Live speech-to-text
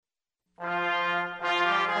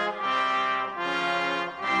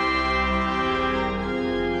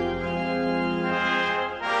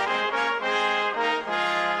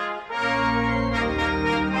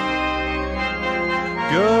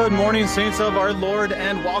morning, saints of our Lord,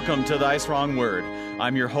 and welcome to Thy Strong Word.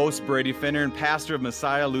 I'm your host, Brady Finner, and pastor of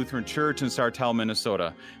Messiah Lutheran Church in Sartell,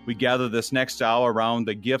 Minnesota. We gather this next hour around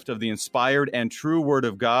the gift of the inspired and true Word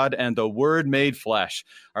of God and the Word made flesh,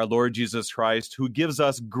 our Lord Jesus Christ, who gives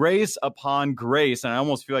us grace upon grace, and I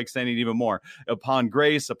almost feel like saying it even more, upon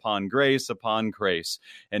grace, upon grace, upon grace.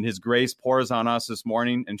 And His grace pours on us this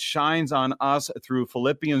morning and shines on us through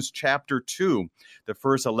Philippians chapter 2. The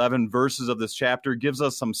first 11 verses of this chapter gives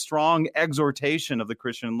us some strong exhortation of the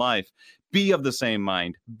Christian life. Be of the same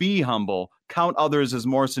mind, be humble, count others as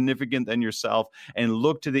more significant than yourself, and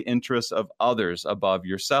look to the interests of others above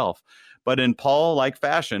yourself. But in Paul-like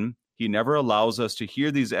fashion, he never allows us to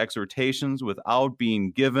hear these exhortations without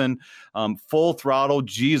being given full throttle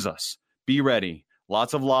Jesus. Be ready.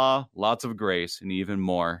 Lots of law, lots of grace, and even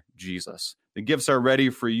more Jesus. The gifts are ready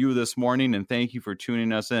for you this morning, and thank you for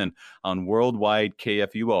tuning us in on Worldwide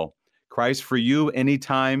KFUO. Christ for you,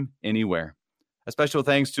 anytime, anywhere. A special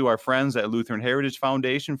thanks to our friends at Lutheran Heritage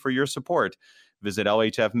Foundation for your support. Visit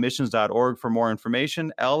lhfmissions.org for more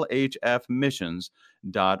information,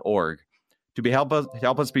 lhfmissions.org. To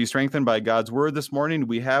help us be strengthened by God's Word this morning,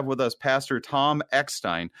 we have with us Pastor Tom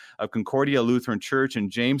Eckstein of Concordia Lutheran Church in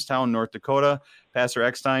Jamestown, North Dakota. Pastor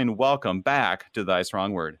Eckstein, welcome back to Thy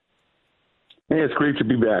Strong Word. Hey, it's great to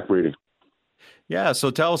be back, Brady. Yeah, so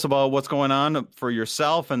tell us about what's going on for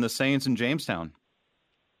yourself and the saints in Jamestown.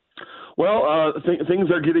 Well,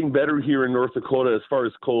 things are getting better here in North Dakota as far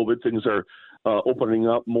as COVID. Things are opening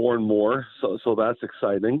up more and more, so that's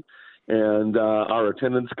exciting. And our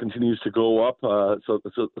attendance continues to go up, so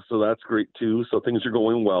that's great too. So things are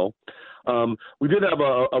going well. We did have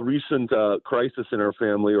a recent crisis in our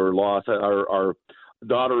family, or loss. Our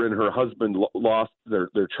daughter and her husband lost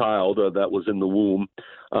their child that was in the womb,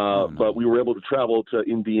 but we were able to travel to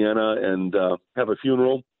Indiana and have a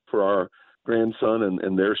funeral for our grandson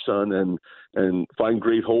and their son, and find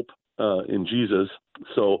great hope in Jesus.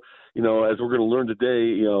 So, as we're going to learn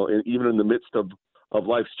today, even in the midst of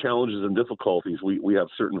life's challenges and difficulties, we have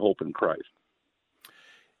certain hope in Christ.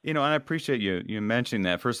 And I appreciate you mentioning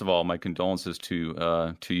that. First of all, my condolences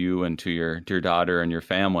to you and to your dear daughter and your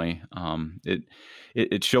family.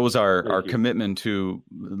 It shows our commitment to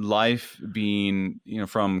life being,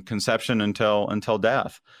 from conception until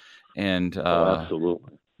death. And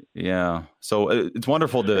absolutely. Yeah. So it's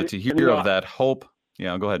wonderful to hear of that hope.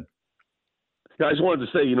 Yeah, go ahead. Yeah, I just wanted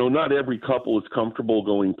to say, not every couple is comfortable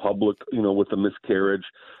going public, with a miscarriage.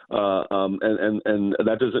 And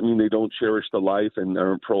that doesn't mean they don't cherish the life and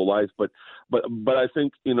are pro-life. But I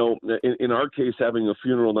think, in our case, having a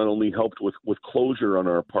funeral not only helped with closure on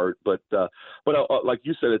our part, but like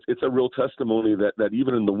you said, it's a real testimony that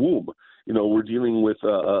even in the womb, we're dealing with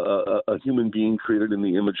a human being created in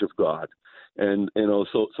the image of God. And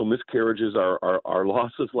so miscarriages are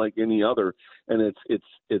losses like any other, and it's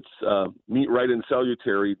meet, right, and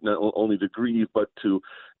salutary, not only to grieve but to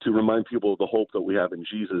remind people of the hope that we have in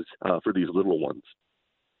Jesus for these little ones.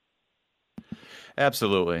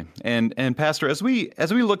 Absolutely, and Pastor, as we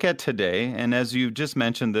look at today, and as you just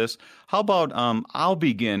mentioned this, how about I'll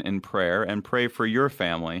begin in prayer and pray for your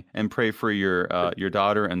family and pray for your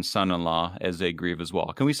daughter and son-in-law as they grieve as well.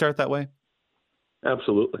 Can we start that way?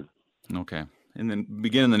 Absolutely. Okay. And then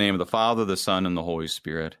begin in the name of the Father, the Son, and the Holy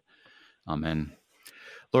Spirit. Amen.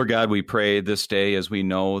 Lord God, we pray this day as we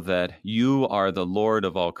know that you are the Lord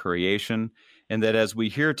of all creation, and that as we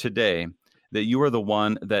hear today, that you are the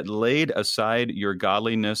one that laid aside your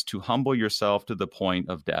godliness to humble yourself to the point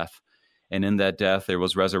of death. And in that death, there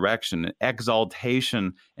was resurrection,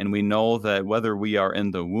 exaltation. And we know that whether we are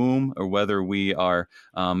in the womb or whether we are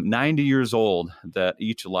 90 years old, that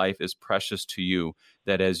each life is precious to you,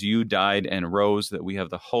 that as you died and rose, that we have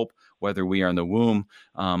the hope, whether we are in the womb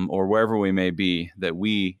or wherever we may be, that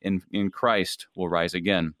we in Christ will rise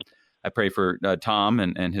again. I pray for Tom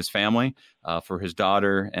and his family, for his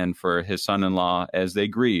daughter and for his son-in-law as they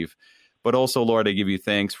grieve. But also, Lord, I give you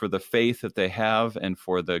thanks for the faith that they have and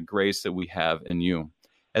for the grace that we have in you.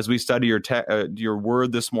 As we study your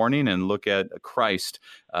word this morning and look at Christ,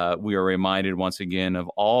 we are reminded once again of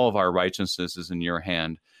all of our righteousness is in your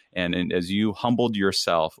hand. And as you humbled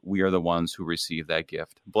yourself, we are the ones who receive that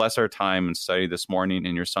gift. Bless our time and study this morning.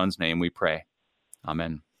 In your Son's name we pray.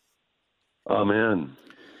 Amen. Amen.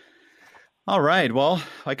 All right. Well,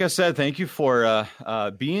 like I said, thank you for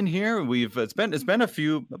being here. It's been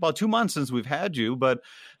about 2 months since we've had you, but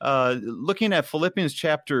looking at Philippians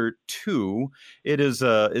chapter 2, it is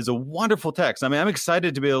a wonderful text. I mean, I'm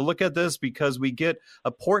excited to be able to look at this because we get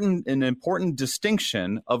an important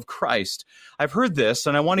distinction of Christ. I've heard this,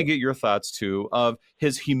 and I want to get your thoughts too, of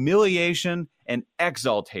his humiliation and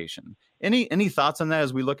exaltation. Any thoughts on that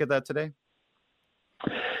as we look at that today?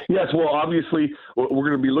 Yes, well, obviously, we're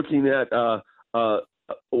going to be looking at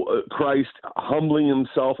Christ humbling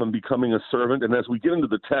himself and becoming a servant. And as we get into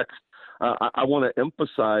the text, I want to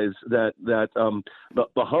emphasize that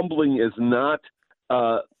the humbling is not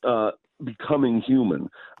becoming human.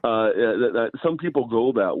 Some people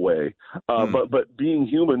go that way, but being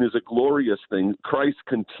human is a glorious thing. Christ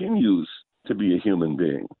continues to be a human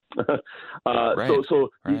being.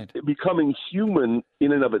 Becoming human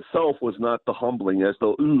in and of itself was not the humbling, as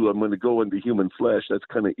though, I'm going to go into human flesh. That's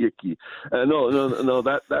kind of icky. No,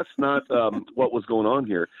 that's not what was going on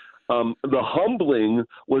here. The humbling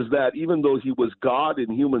was that even though he was God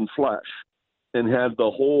in human flesh and had the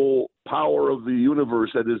whole power of the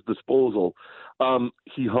universe at his disposal,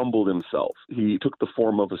 he humbled himself. He took the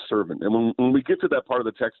form of a servant. And when we get to that part of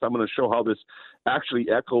the text, I'm going to show how this actually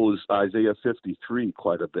echoes Isaiah 53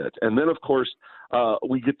 quite a bit. And then, of course,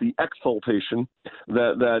 we get the exaltation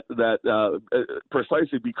that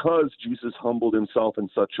precisely because Jesus humbled himself in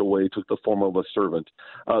such a way, took the form of a servant,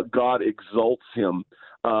 God exalts him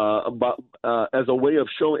but as a way of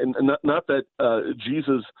showing, and not that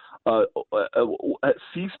Jesus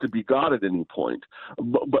ceased to be God at any point,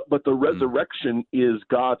 but the resurrection is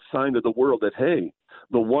God's sign to the world that, hey,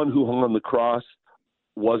 the one who hung on the cross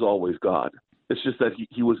was always God. It's just that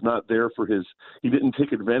he was not there he didn't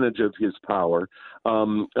take advantage of his power.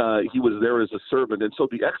 He was there as a servant. And so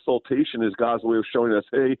the exaltation is God's way of showing us,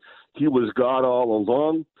 hey, he was God all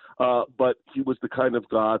along, but he was the kind of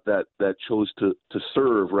God that chose to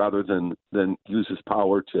serve rather than use his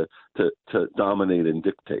power to dominate and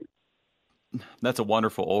dictate. That's a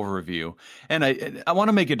wonderful overview. And I want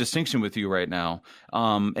to make a distinction with you right now.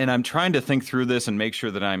 And I'm trying to think through this and make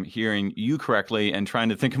sure that I'm hearing you correctly and trying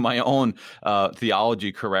to think of my own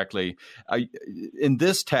theology correctly. In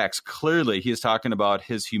this text, clearly, he is talking about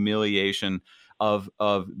his humiliation of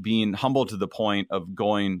being humble to the point of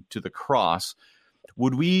going to the cross.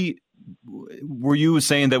 Were you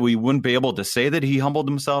saying that we wouldn't be able to say that he humbled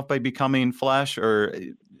himself by becoming flesh? Or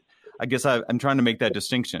I guess I'm trying to make that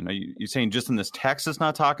distinction. Are you saying just in this text it's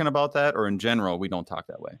not talking about that, or in general we don't talk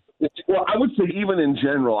that way? Well, I would say even in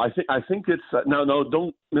general. I think it's no,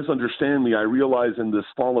 don't misunderstand me. I realize in this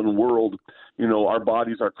fallen world, our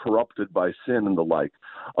bodies are corrupted by sin and the like.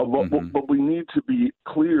 But we need to be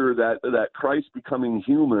clear that Christ becoming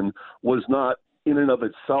human was not in and of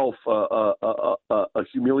itself a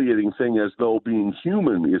humiliating thing, as though being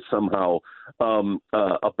human is somehow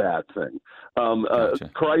a bad thing. Gotcha.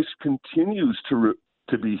 Christ continues to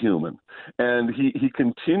be human, and he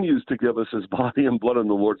continues to give us his body and blood in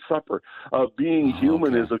the Lord's Supper. Being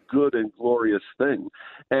human is a good and glorious thing,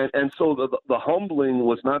 and so the humbling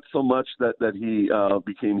was not so much that he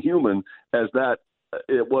became human as that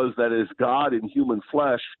it was that as God in human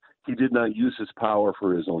flesh, he did not use his power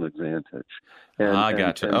for his own advantage. I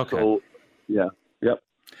gotcha. Okay. So, yeah. Yep.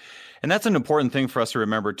 And that's an important thing for us to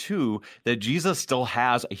remember, too, that Jesus still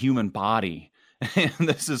has a human body. And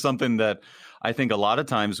this is something that I think a lot of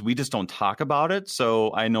times we just don't talk about it.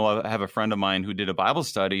 So I know I have a friend of mine who did a Bible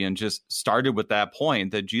study and just started with that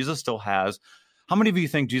point that Jesus still has. How many of you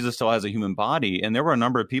think Jesus still has a human body? And there were a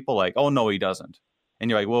number of people like, oh, no, he doesn't. And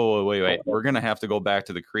you're like, whoa, wait. We're going to have to go back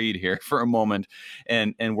to the creed here for a moment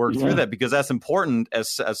and work through that, because that's important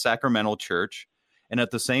as a sacramental church. And at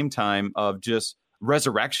the same time of just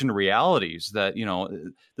resurrection realities that,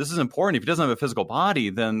 this is important. If he doesn't have a physical body,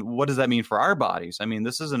 then what does that mean for our bodies? I mean,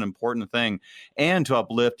 this is an important thing. And to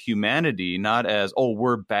uplift humanity, not as, oh,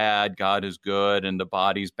 we're bad, God is good, and the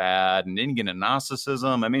body's bad, and then you get into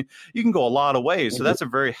Gnosticism. I mean, you can go a lot of ways. So that's a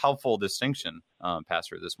very helpful distinction,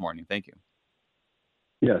 Pastor, this morning. Thank you.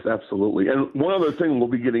 Yes, absolutely. And one other thing, we'll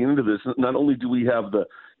be getting into this, not only do we have the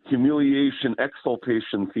humiliation,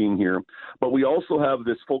 exaltation theme here, but we also have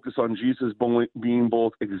this focus on Jesus being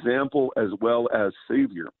both example as well as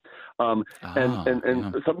Savior.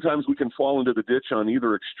 And sometimes we can fall into the ditch on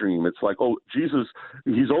either extreme. It's like, oh, Jesus,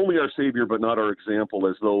 he's only our Savior, but not our example,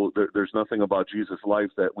 as though there's nothing about Jesus'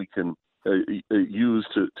 life that we can use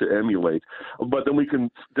to emulate. But then we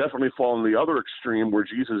can definitely fall in the other extreme where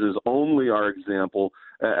Jesus is only our example,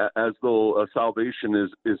 as though salvation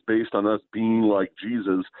is based on us being like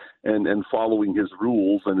Jesus and following his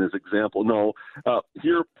rules and his example. No,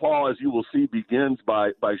 here Paul, as you will see, begins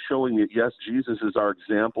by showing that, yes, Jesus is our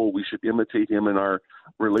example. We should imitate him in our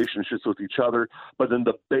relationships with each other. But then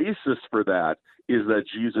the basis for that is that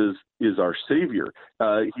Jesus is our Savior.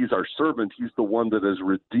 He's our servant. He's the one that has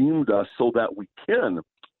redeemed us so that we can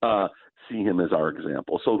see him as our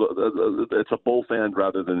example. So it's a both and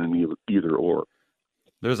rather than an either or.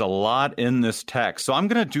 There's a lot in this text. So I'm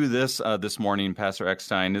going to do this this morning, Pastor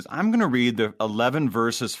Eckstein, is I'm going to read the 11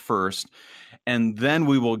 verses first, and then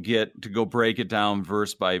we will get to go break it down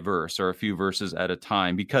verse by verse or a few verses at a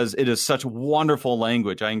time, because it is such wonderful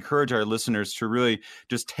language. I encourage our listeners to really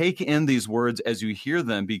just take in these words as you hear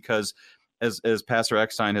them, because as Pastor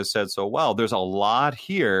Eckstein has said so well, there's a lot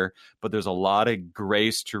here, but there's a lot of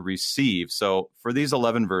grace to receive. So for these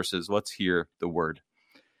 11 verses, let's hear the word.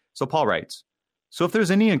 So Paul writes, "So if there's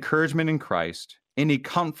any encouragement in Christ, any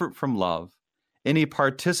comfort from love, any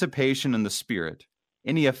participation in the Spirit,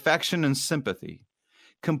 any affection and sympathy,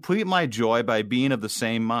 complete my joy by being of the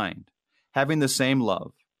same mind, having the same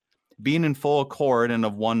love, being in full accord and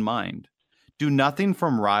of one mind. Do nothing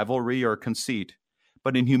from rivalry or conceit,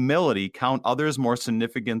 but in humility count others more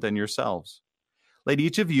significant than yourselves. Let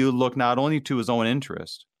each of you look not only to his own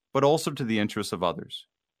interest, but also to the interests of others.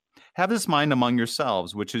 Have this mind among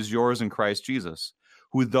yourselves, which is yours in Christ Jesus,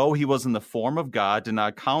 who, though he was in the form of God, did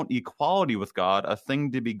not count equality with God a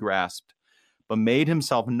thing to be grasped, but made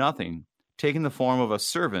himself nothing, taking the form of a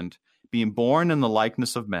servant, being born in the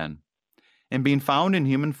likeness of men. And being found in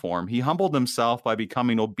human form, he humbled himself by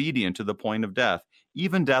becoming obedient to the point of death,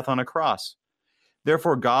 even death on a cross.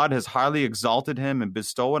 Therefore God has highly exalted him and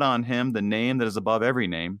bestowed on him the name that is above every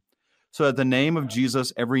name, so that the name of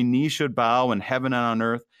Jesus every knee should bow in heaven and on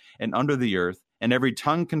earth and under the earth, and every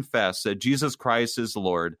tongue confess that Jesus Christ is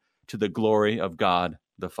Lord, to the glory of God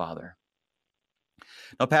the Father."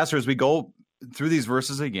 Now, Pastor, as we go through these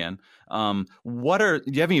verses again, do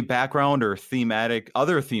you have any background or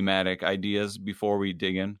other thematic ideas before we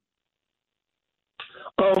dig in?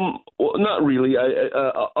 Well, not really.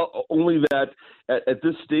 Only that at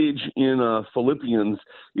this stage in Philippians,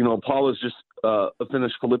 Paul has just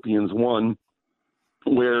finished Philippians 1,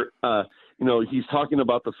 where he's talking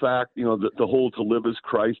about the fact, that the whole to live is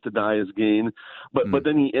Christ, to die is gain. But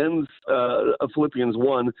then he ends Philippians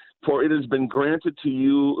 1, "For it has been granted to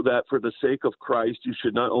you that for the sake of Christ you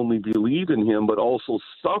should not only believe in him, but also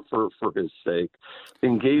suffer for his sake,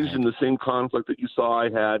 engaged in the same conflict that you saw I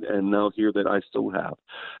had and now hear that I still have."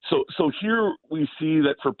 So here we see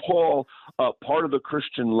that for Paul, part of the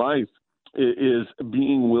Christian life is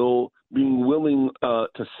being willing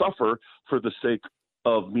to suffer for the sake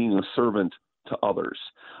of being a servant to others.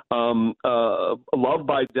 Love,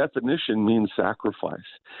 by definition, means sacrifice,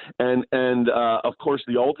 and of course,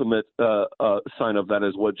 the ultimate sign of that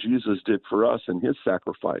is what Jesus did for us in his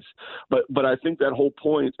sacrifice. But I think that whole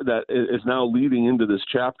point that is now leading into this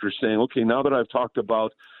chapter, saying, okay, now that I've talked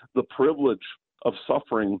about the privilege of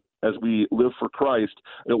suffering as we live for Christ,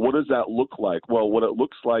 what does that look like? Well, what it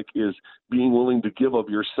looks like is being willing to give of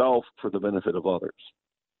yourself for the benefit of others.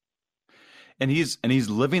 And he's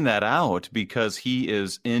living that out, because he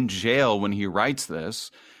is in jail when he writes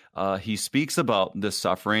this. He speaks about this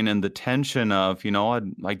suffering and the tension of,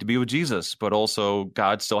 I'd like to be with Jesus, but also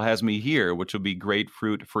God still has me here, which will be great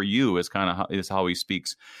fruit for you, is how he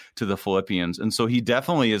speaks to the Philippians. And so he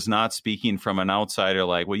definitely is not speaking from an outsider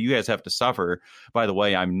like, well, you guys have to suffer. By the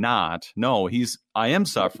way, I'm not. No, I am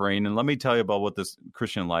suffering. And let me tell you about what this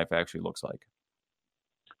Christian life actually looks like.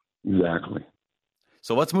 Exactly.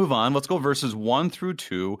 So let's move on. Let's go verses 1 through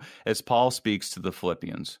 2 as Paul speaks to the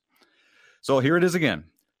Philippians. So here it is again.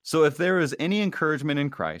 "So if there is any encouragement in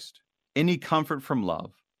Christ, any comfort from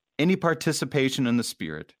love, any participation in the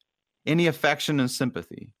Spirit, any affection and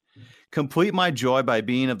sympathy, complete my joy by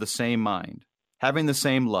being of the same mind, having the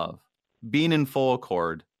same love, being in full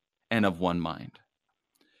accord, and of one mind."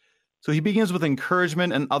 So he begins with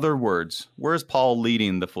encouragement and other words. Where is Paul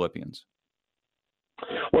leading the Philippians?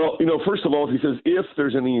 Well, first of all, he says, if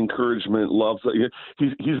there's any encouragement, love,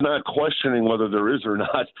 he's not questioning whether there is or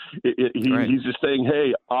not. Right. He's just saying,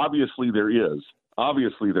 hey, obviously there is.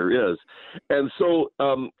 Obviously there is. And so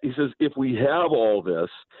he says, if we have all this,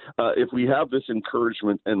 if we have this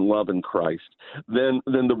encouragement and love in Christ, then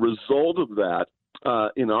the result of that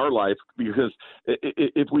in our life, because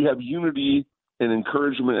if we have unity and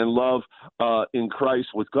encouragement and love in Christ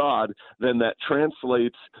with God, then that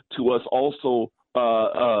translates to us also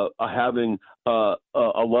having a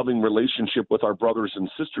loving relationship with our brothers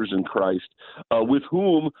and sisters in Christ, with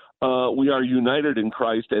whom we are united in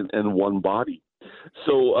Christ and one body.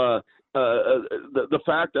 So the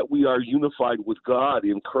fact that we are unified with God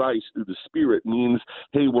in Christ through the Spirit means,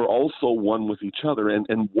 hey, we're also one with each other.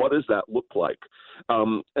 And what does that look like?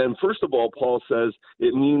 And first of all, Paul says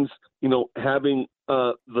it means, having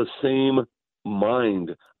the same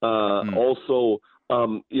mind, also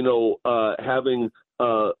having,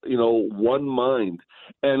 one mind.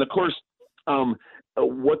 And of course,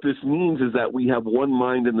 what this means is that we have one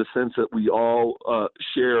mind in the sense that we all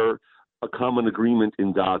share a common agreement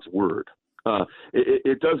in God's word.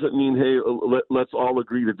 It doesn't mean, hey, let's all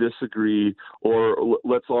agree to disagree, or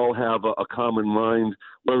let's all have a common mind,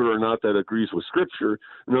 whether or not that agrees with Scripture.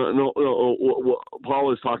 No.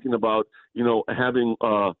 Paul is talking about, having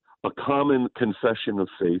a common confession of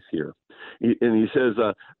faith here. And he says,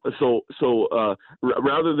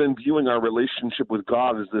 rather than viewing our relationship with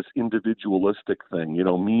God as this individualistic thing,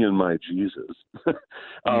 me and my Jesus,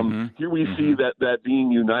 here we see that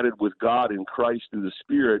being united with God in Christ through the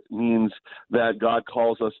Spirit means that God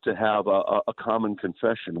calls us to have a common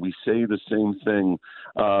confession. We say the same thing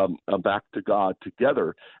back to God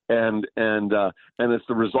together, and it's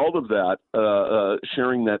the result of that,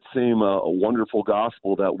 sharing that same wonderful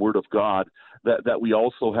gospel, that Word of God, that we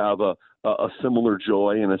also have a similar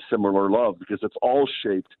joy and a similar love, because it's all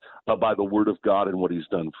shaped by the Word of God and what He's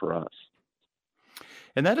done for us.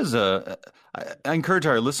 And that is I encourage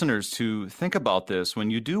our listeners to think about this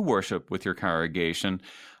when you do worship with your congregation,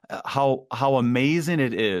 how amazing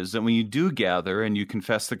it is that when you do gather and you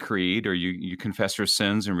confess the creed, or you confess your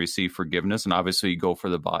sins and receive forgiveness, and obviously you go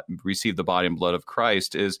for receive the body and blood of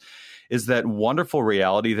Christ, is that wonderful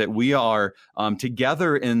reality that we are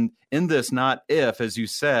together in this, not if, as you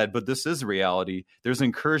said, but this is reality. There's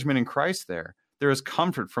encouragement in Christ there. There is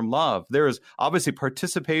comfort from love. There is obviously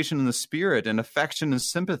participation in the Spirit and affection and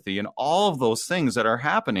sympathy and all of those things that are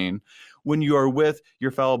happening when you are with your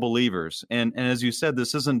fellow believers. And as you said,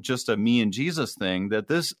 this isn't just a me and Jesus thing, that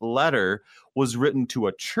this letter was written to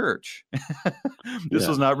a church. This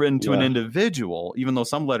was not written to an individual, even though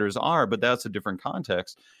some letters are, but that's a different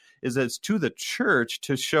context. Is that it's to the church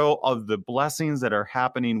to show of the blessings that are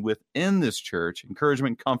happening within this church: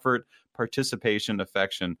 encouragement, comfort, participation,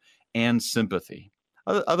 affection, and sympathy.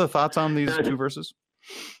 Other thoughts on these two verses?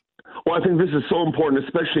 Well, I think this is so important,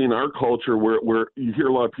 especially in our culture where you hear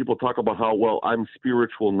a lot of people talk about how, well, I'm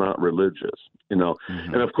spiritual, not religious, And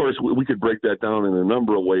of course, we could break that down in a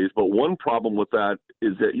number of ways. But one problem with that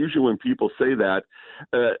is that usually when people say that,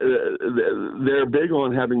 they're big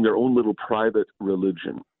on having their own little private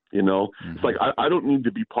religion. It's like, I don't need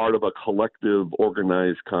to be part of a collective,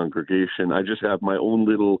 organized congregation. I just have my own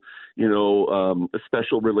little, a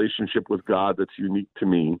special relationship with God that's unique to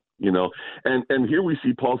me, And here we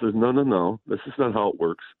see Paul says, no, this is not how it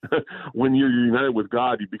works. When you're united with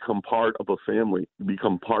God, you become part of a family. You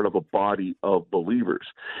become part of a body of believers.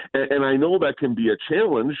 And I know that can be a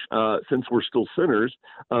challenge since we're still sinners.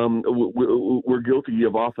 We're guilty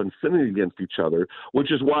of often sinning against each other,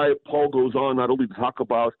 which is why Paul goes on not only to talk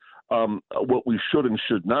about what we should and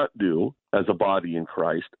should not do as a body in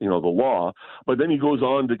Christ, the law, but then he goes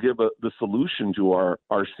on to give the solution to our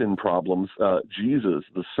sin problems, Jesus,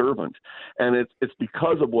 the servant. And it's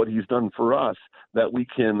because of what he's done for us that we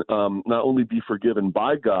can not only be forgiven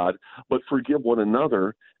by God, but forgive one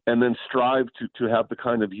another, and then strive to have the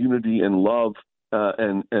kind of unity and love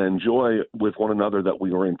and joy with one another that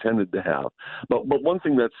we were intended to have. But one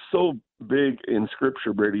thing that's so big in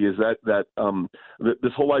Scripture, Brady, is that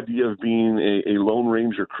this whole idea of being a Lone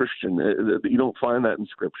Ranger Christian, you don't find that in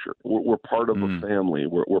Scripture. We're part of a family.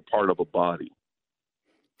 We're part of a body.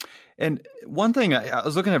 And one thing, I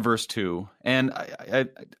was looking at verse 2, and I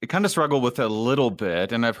kind of struggle with it a little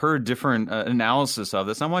bit, and I've heard different analysis of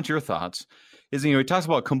this. I want your thoughts. He talks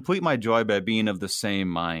about complete my joy by being of the same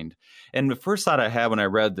mind. And the first thought I had when I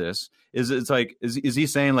read this is it's like, is he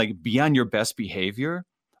saying like be on your best behavior,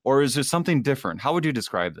 or is there something different? How would you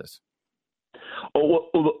describe this? Oh,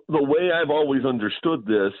 well, the way I've always understood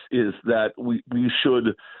this is that we should,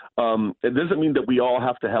 it doesn't mean that we all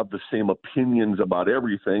have to have the same opinions about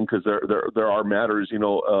everything, because there are matters,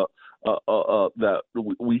 that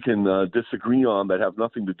we can disagree on that have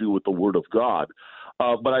nothing to do with the Word of God.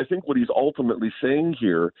 But I think what he's ultimately saying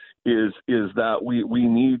here is that we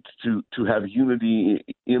need to have unity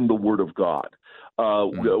in the Word of God.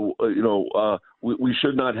 We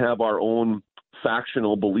should not have our own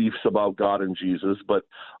factional beliefs about God and Jesus, but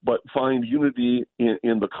find unity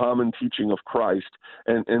in the common teaching of Christ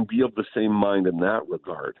and be of the same mind in that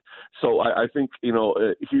regard. So I think,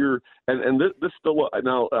 here, and this still,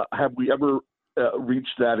 now, have we ever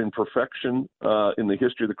reached that in perfection in the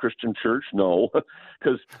history of the Christian church? No,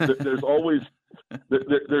 because there's always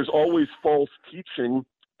false teaching.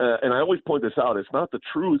 And I always point this out. It's not the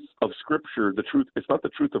truth of Scripture. It's not the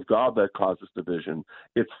truth of God that causes division.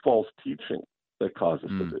 It's false teaching that causes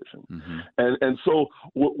division. And so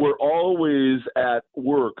we're always at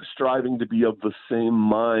work striving to be of the same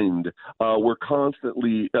mind. We're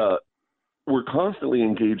constantly we're constantly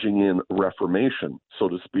engaging in reformation, so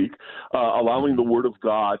to speak, allowing the Word of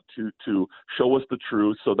God to show us the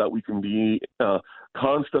truth so that we can be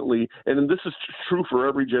constantly, and this is true for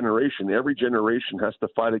every generation. Every generation has to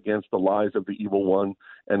fight against the lies of the evil one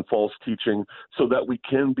and false teaching so that we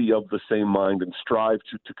can be of the same mind and strive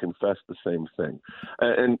to confess the same thing.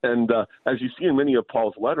 And as you see in many of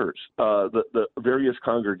Paul's letters, the various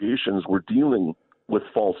congregations were dealing with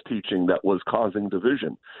false teaching that was causing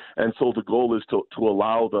division. And so the goal is to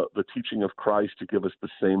allow the teaching of Christ to give us the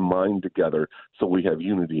same mind together so we have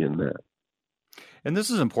unity in that. And this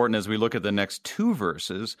is important as we look at the next two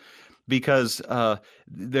verses, because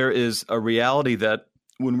there is a reality that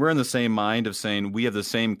when we're in the same mind of saying we have the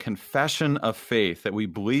same confession of faith, that we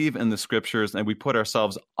believe in the Scriptures and we put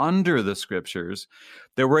ourselves under the Scriptures,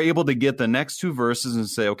 that we're able to get the next two verses and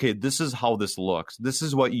say, okay, this is how this looks. This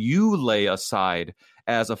is what you lay aside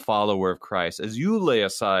as a follower of Christ, as you lay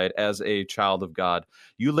aside as a child of God.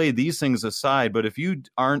 You lay these things aside, but if you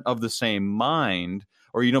aren't of the same mind,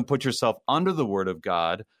 or you don't put yourself under the Word of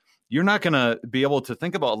God, you're not going to be able to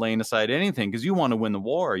think about laying aside anything because you want to win the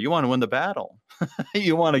war. You want to win the battle.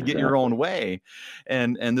 You want to get your own way.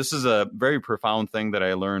 And this is a very profound thing that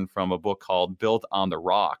I learned from a book called Built on the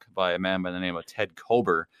Rock by a man by the name of Ted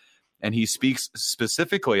Kober. And he speaks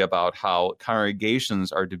specifically about how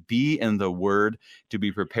congregations are to be in the Word, to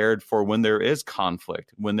be prepared for when there is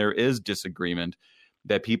conflict, when there is disagreement,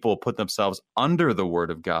 that people put themselves under the Word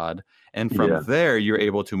of God. And from there, you're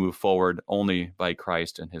able to move forward only by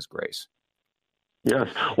Christ and His grace. Yes.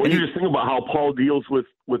 Well, you just think about how Paul deals with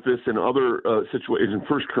this in other situations. In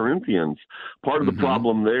 1 Corinthians, part of the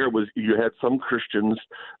problem there was you had some Christians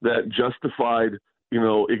that justified,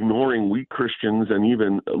 ignoring weak Christians and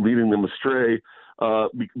even leading them astray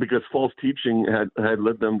because false teaching had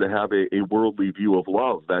led them to have a worldly view of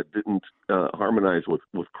love that didn't harmonize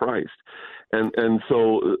with Christ. And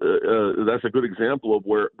so that's a good example of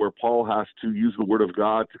where Paul has to use the Word of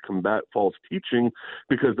God to combat false teaching,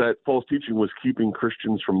 because that false teaching was keeping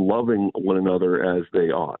Christians from loving one another as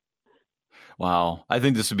they ought. Wow. I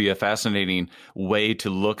think this would be a fascinating way to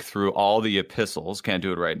look through all the epistles. Can't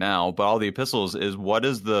do it right now, but all the epistles is what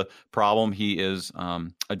is the problem he is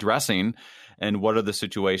addressing, and what are the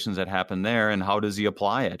situations that happen there, and how does he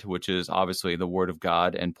apply it, which is obviously the Word of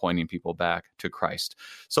God and pointing people back to Christ.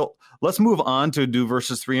 So let's move on to do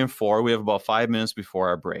verses 3 and 4. We have about 5 minutes before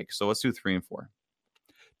our break. So let's do 3 and 4.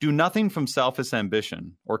 Do nothing from selfish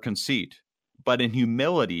ambition or conceit, but in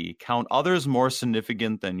humility count others more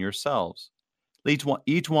significant than yourselves.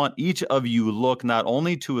 Each of you look not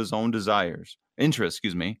only to his own interest,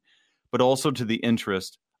 but also to the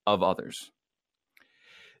interest of others.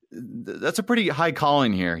 That's a pretty high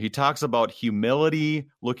calling here. He talks about humility,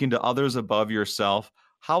 looking to others above yourself.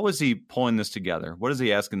 How is he pulling this together? What is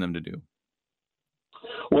he asking them to do?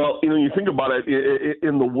 Well, you think about it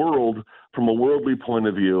in the world, from a worldly point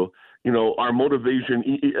of view, our motivation,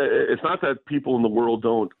 it's not that people in the world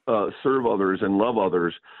don't serve others and love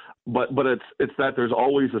others, but it's that there's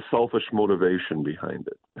always a selfish motivation behind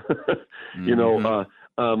it.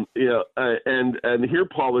 And here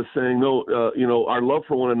Paul is saying, no, our love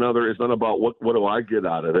for one another is not about what do I get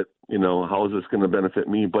out of it? How is this going to benefit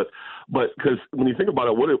me? But because when you think about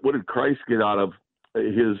it, what did Christ get out of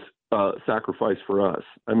his sacrifice for us?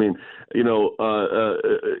 I mean,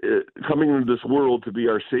 coming into this world to be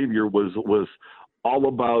our Savior was all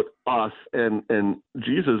about us, and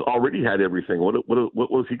Jesus already had everything. What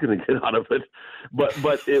was he going to get out of it?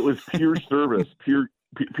 But it was pure service, pure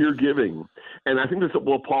giving. And I think that's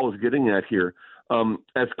what Paul is getting at here.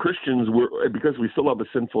 As Christians, because we still have a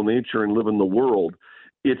sinful nature and live in the world,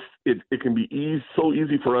 it can be so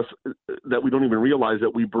easy for us that we don't even realize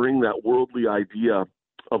that we bring that worldly idea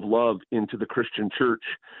of love into the Christian church.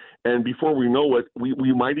 And before we know it,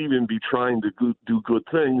 we might even be trying to do good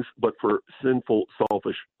things, but for sinful,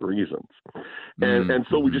 selfish reasons. And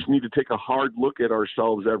so we just need to take a hard look at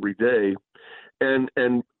ourselves every day and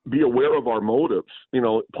be aware of our motives.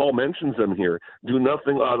 Paul mentions them here. Do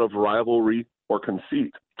nothing out of rivalry or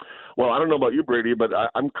conceit. Well, I don't know about you, Brady, but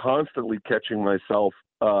I'm constantly catching myself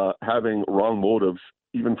having wrong motives,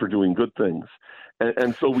 even for doing good things.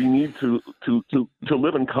 And so we need to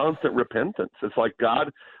live in constant repentance. It's like,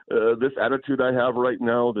 God, this attitude I have right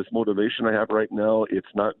now, this motivation I have right now, it's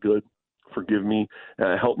not good. Forgive me.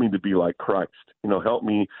 Help me to be like Christ. Help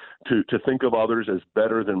me to think of others as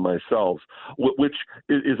better than myself, which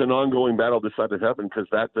is an ongoing battle this side of heaven, because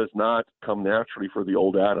that does not come naturally for the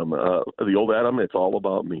old Adam. The old Adam, it's all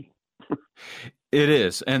about me. It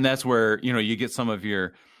is. And that's where, you get some of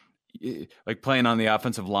your like playing on the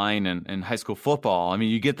offensive line in high school football. I mean,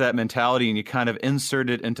 you get that mentality and you kind of insert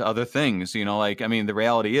it into other things, like, I mean, the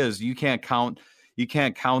reality is you can't count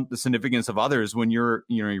the significance of others when you're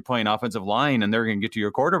playing offensive line and they're going to get to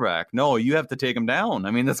your quarterback. No, you have to take them down.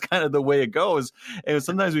 I mean, that's kind of the way it goes. And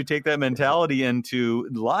sometimes we take that mentality into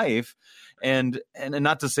life, and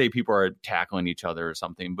not to say people are tackling each other or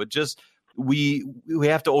something, but just we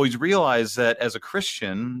have to always realize that as a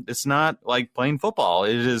Christian, it's not like playing football.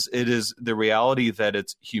 It is the reality that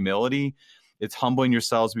it's humility. It's humbling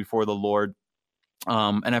yourselves before the Lord.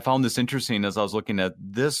 And I found this interesting as I was looking at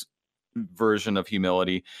this version of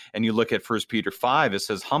humility, and you look at 1 Peter 5, it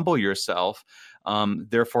says, humble yourself,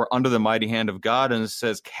 therefore under the mighty hand of God. And it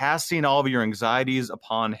says, casting all of your anxieties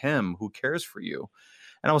upon him who cares for you.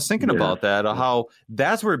 And I was thinking about that, how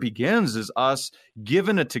that's where it begins, is us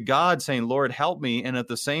giving it to God, saying, Lord, help me. And at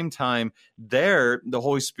the same time, the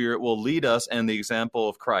Holy Spirit will lead us, and the example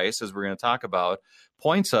of Christ, as we're going to talk about,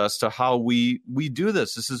 points us to how we do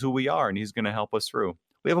this. This is who we are, and he's going to help us through.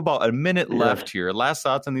 We have about a minute left here. Last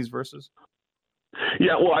thoughts on these verses?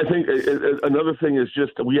 Yeah, well, I think another thing is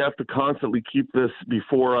just we have to constantly keep this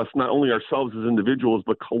before us, not only ourselves as individuals,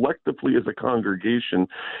 but collectively as a congregation.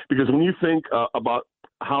 Because when you think about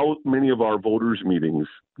how many of our voters' meetings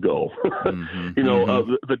go,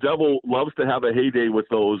 the devil loves to have a heyday with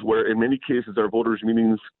those, where in many cases our voters'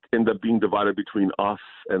 meetings end up being divided between us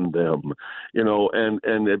and them,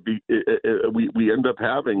 we end up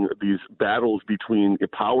having these battles between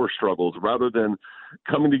power struggles, rather than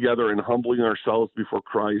coming together and humbling ourselves before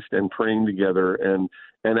Christ and praying together and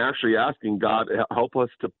actually asking God, help us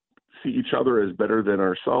to see each other as better than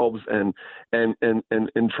ourselves, and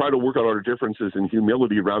try to work out our differences in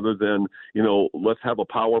humility, rather than, let's have a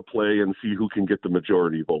power play and see who can get the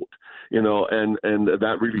majority vote, and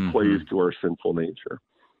that really plays to our sinful nature.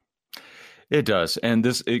 It does. And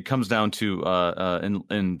it comes down to,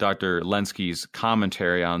 in Dr. Lenski's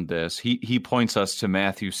commentary on this, he points us to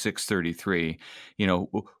Matthew 6:33.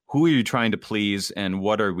 Who are you trying to please, and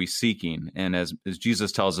what are we seeking? And as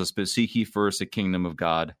Jesus tells us, but seek ye first the kingdom of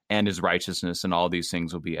God and his righteousness, and all these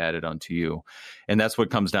things will be added unto you. And that's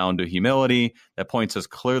what comes down to humility. That points us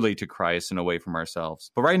clearly to Christ and away from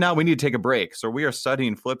ourselves. But right now we need to take a break. So we are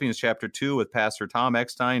studying Philippians chapter 2 with Pastor Tom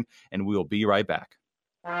Eckstein, and we will be right back.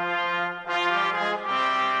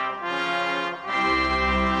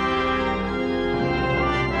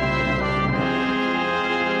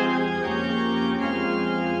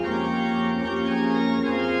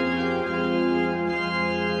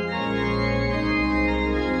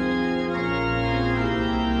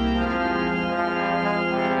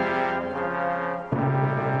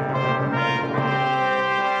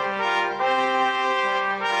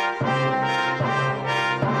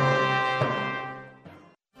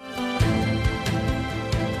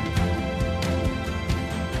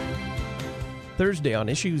 Thursday on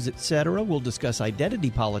Issues Etc., we'll discuss identity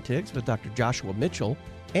politics with Dr. Joshua Mitchell,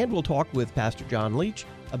 and we'll talk with Pastor John Leach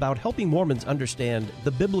about helping Mormons understand the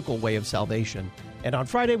biblical way of salvation. And on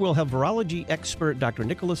Friday, we'll have virology expert Dr.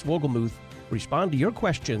 Nicholas Wogelmuth respond to your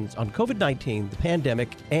questions on COVID-19, the pandemic,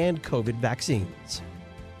 and COVID vaccines.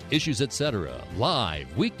 Issues Etc.,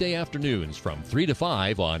 live weekday afternoons from 3 to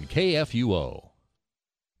 5 on KFUO.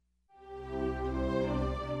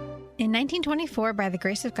 In 1924, by the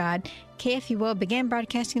grace of God, KFUO began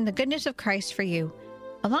broadcasting the goodness of Christ for you.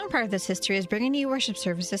 A long part of this history is bringing you worship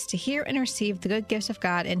services to hear and receive the good gifts of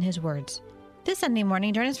God in His words. This Sunday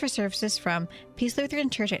morning, join us for services from Peace Lutheran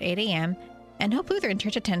Church at 8 a.m. and Hope Lutheran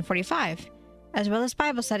Church at 10:45, as well as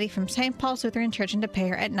Bible study from St. Paul's Lutheran Church in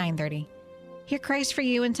DePayer at 9:30. Hear Christ for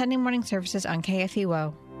you in Sunday morning services on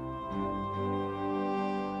KFUO.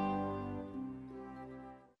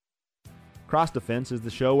 Cross Defense is the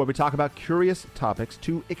show where we talk about curious topics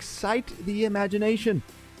to excite the imagination,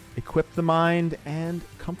 equip the mind, and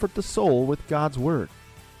comfort the soul with God's Word.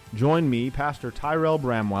 Join me, Pastor Tyrell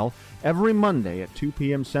Bramwell, every Monday at 2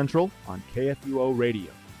 p.m. Central on KFUO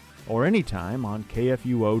Radio, or anytime on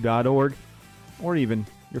KFUO.org, or even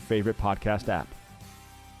your favorite podcast app.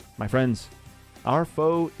 My friends, our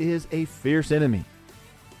foe is a fierce enemy.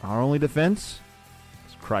 Our only defense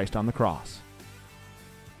is Christ on the cross.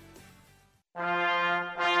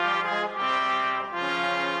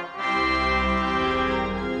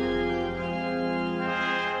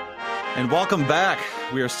 And welcome back.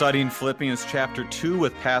 We are studying Philippians chapter 2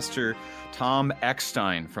 with Pastor Tom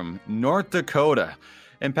Eckstein from North Dakota.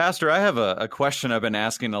 And Pastor, I have a question I've been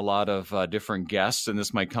asking a lot of different guests, and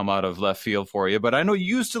this might come out of left field for you, but I know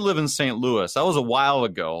you used to live in St. Louis. That was a while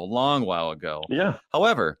ago, a long while ago. Yeah.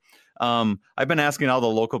 However, I've been asking all the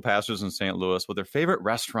local pastors in St. Louis what their favorite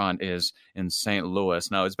restaurant is in St. Louis.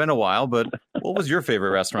 Now, it's been a while, but what was your favorite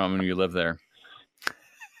restaurant when you lived there?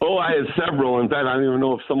 Oh, I had several. In fact, I don't even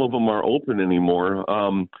know if some of them are open anymore.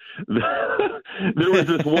 There was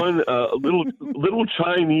this one little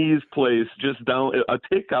Chinese place just down, a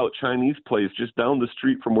takeout Chinese place just down the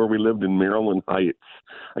street from where we lived in Maryland Heights.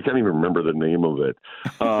 I can't even remember the name of it,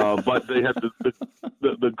 but they had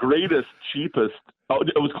the greatest, cheapest. Oh,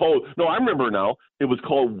 it was called. No, I remember now. It was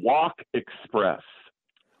called Wok Express.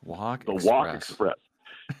 Wok Express.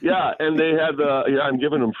 Yeah, and they had I'm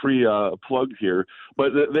giving them free plugs here,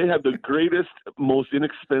 but they had the greatest, most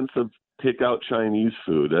inexpensive takeout Chinese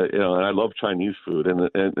food. And I love Chinese food,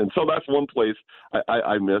 and so that's one place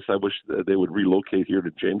I miss. I wish they would relocate here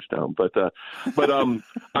to Jamestown, but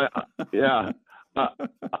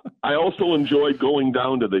I also enjoyed going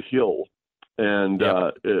down to the Hill and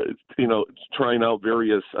trying out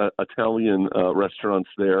various Italian restaurants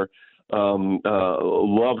there.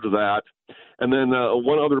 Loved that. And then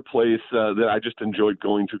one other place that I just enjoyed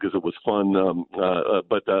going to because it was fun,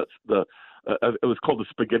 it was called the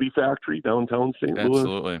Spaghetti Factory downtown St. Louis.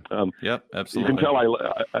 Absolutely. Yep, absolutely. You can tell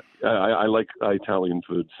I like Italian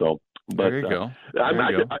food, so. But, there you go.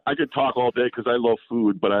 I could talk all day because I love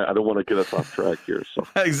food, but I don't want to get us off track here. So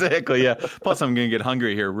exactly, yeah. Plus, I'm going to get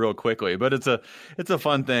hungry here real quickly. But it's a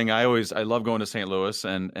fun thing. I love going to St. Louis,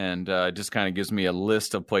 and it just kind of gives me a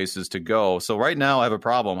list of places to go. So right now, I have a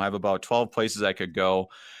problem. I have about 12 places I could go,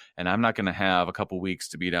 and I'm not going to have a couple weeks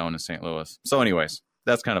to be down in St. Louis. So, anyways.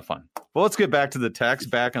 That's kind of fun. Well, let's get back to the text,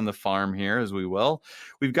 back on the farm here, as we will.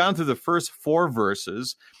 We've gone through the first 4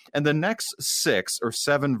 verses, and the next 6 or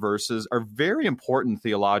 7 verses are very important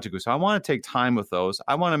theologically. So I want to take time with those.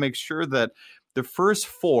 I want to make sure that the first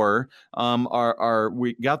 4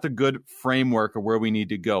 we got the good framework of where we need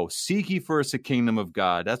to go. Seek ye first the kingdom of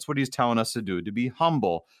God. That's what he's telling us to do, to be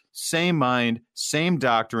humble, same mind, same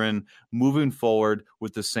doctrine, moving forward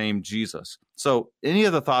with the same Jesus. So any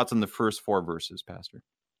other thoughts on the first 4 verses, Pastor?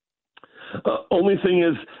 Only thing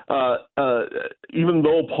is, even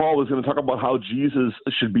though Paul is going to talk about how Jesus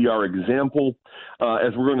should be our example,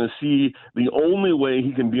 as we're going to see, the only way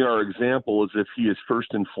he can be our example is if he is first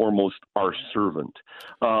and foremost our servant.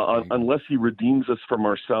 Unless he redeems us from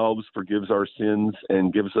ourselves, forgives our sins,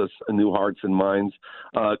 and gives us new hearts and minds,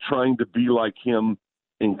 trying to be like him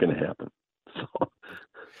ain't going to happen. So.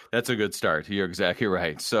 That's a good start. You're exactly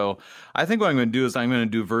right. So I think what I'm going to do is I'm going to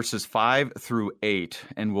do verses 5 through 8,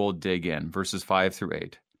 and we'll dig in. Verses 5 through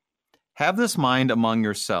 8. Have this mind among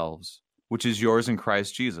yourselves, which is yours in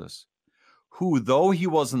Christ Jesus, who, though he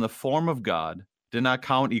was in the form of God, did not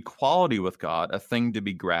count equality with God a thing to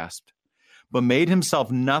be grasped, but made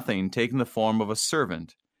himself nothing, taking the form of a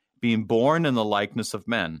servant, being born in the likeness of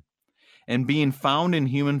men. And being found in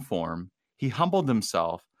human form, he humbled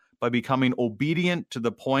himself by becoming obedient to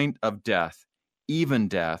the point of death, even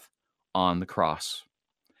death on the cross.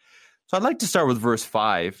 So I'd like to start with verse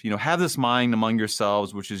 5. Have this mind among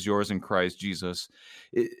yourselves, which is yours in Christ Jesus.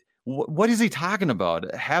 What is he talking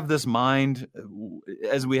about? Have this mind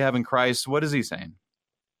as we have in Christ. What is he saying?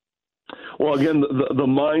 Well, again, the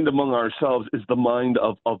mind among ourselves is the mind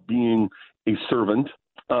of being a servant,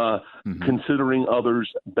 considering others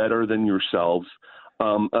better than yourselves.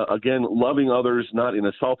 Again, loving others, not in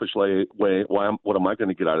a selfish way. What am I going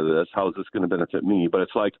to get out of this? How is this going to benefit me? But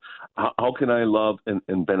it's like, how can I love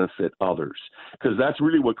and benefit others? Because that's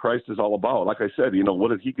really what Christ is all about. Like I said, what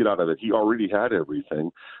did he get out of it? He already had everything.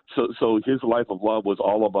 So his life of love was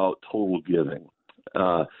all about total giving.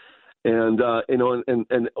 And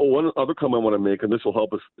one other comment I want to make, and this will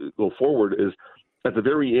help us go forward, is at the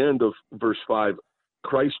very end of verse 5,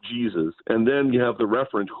 Christ Jesus, and then you have the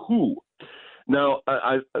reference who. Now,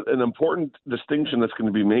 an important distinction that's going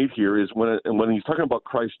to be made here is when he's talking about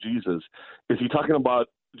Christ Jesus, is he talking about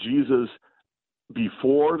Jesus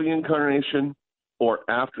before the incarnation or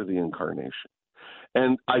after the incarnation?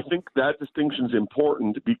 And I think that distinction is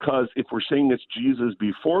important because if we're saying it's Jesus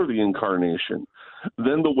before the incarnation,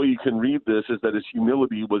 then the way you can read this is that his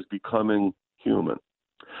humility was becoming human.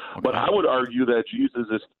 Okay. But I would argue that Jesus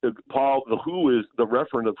is, Paul, the who is the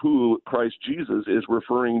referent of who Christ Jesus is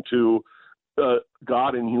referring to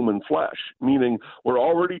God in human flesh, meaning we're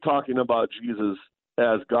already talking about Jesus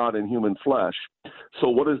as God in human flesh. So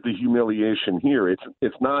what is the humiliation here?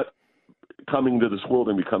 It's not coming to this world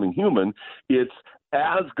and becoming human. It's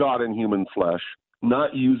as God in human flesh,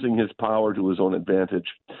 not using his power to his own advantage,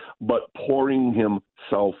 but pouring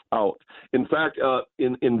himself out. In fact,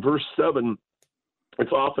 in verse 7,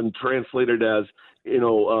 it's often translated as,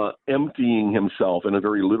 emptying himself in a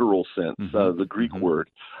very literal sense, the Greek word.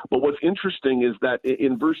 But what's interesting is that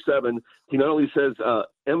in verse 7, he not only says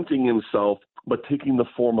emptying himself, but taking the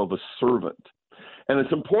form of a servant. And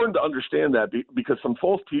it's important to understand that because some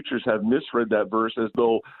false teachers have misread that verse as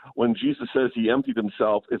though when Jesus says he emptied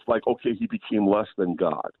himself, it's like, okay, he became less than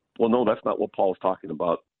God. Well, no, that's not what Paul is talking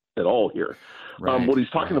about at all here. Right, what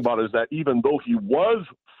he's talking about is that even though he was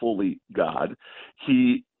fully God,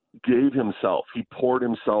 he gave himself, he poured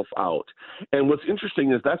himself out. And what's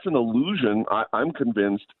interesting is that's an allusion, I'm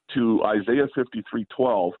convinced, to Isaiah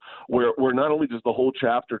 53:12, where not only does the whole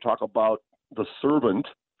chapter talk about the servant,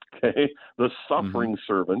 the suffering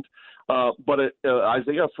servant, but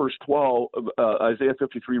Isaiah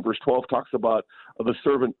 53 verse 12 talks about the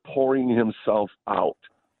servant pouring himself out,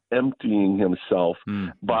 emptying himself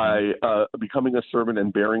by becoming a servant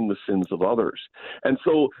and bearing the sins of others. And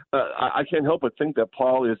so I can't help but think that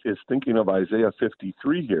Paul is thinking of Isaiah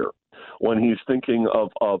 53 here when he's thinking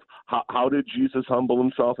of how did Jesus humble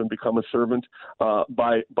himself and become a servant?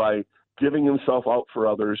 By giving himself out for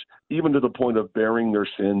others, even to the point of bearing their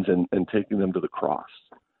sins and taking them to the cross.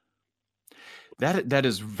 That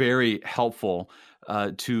is very helpful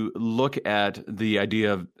to look at the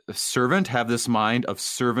idea of servant, have this mind of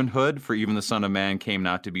servanthood, for even the Son of Man came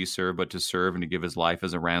not to be served, but to serve and to give his life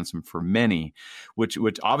as a ransom for many, which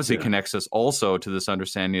obviously connects us also to this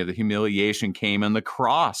understanding of the humiliation came in the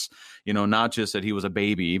cross, not just that he was a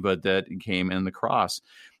baby, but that it came in the cross.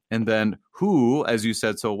 And then who, as you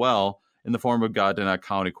said so well, in the form of God did not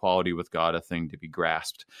count equality with God a thing to be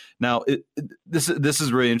grasped. Now, this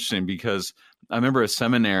is really interesting because I remember at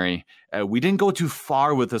seminary, we didn't go too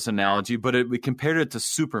far with this analogy, but we compared it to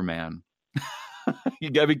Superman.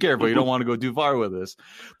 You got to be careful. You don't want to go too far with this.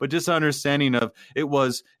 But just understanding of it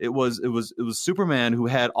was Superman who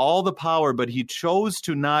had all the power, but he chose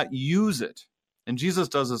to not use it. And Jesus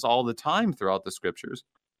does this all the time throughout the scriptures.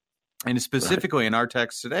 And specifically in our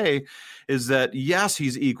text today is that, yes,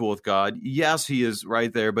 he's equal with God. Yes, he is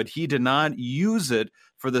right there, but he did not use it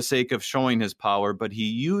for the sake of showing his power, but he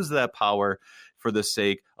used that power for the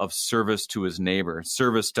sake of service to his neighbor,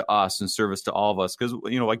 service to us and service to all of us. Because,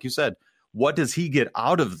 like you said, what does he get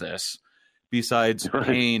out of this besides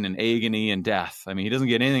pain and agony and death? I mean, he doesn't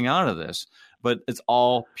get anything out of this, but it's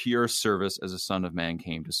all pure service as the Son of Man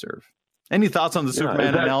came to serve. Any thoughts on the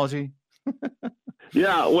Superman analogy?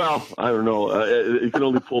 Yeah, well, I don't know. You can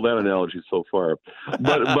only pull that analogy so far.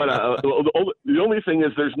 But the only thing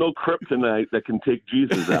is there's no kryptonite that can take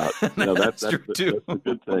Jesus out. That's true too. That's a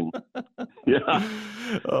good thing. Yeah.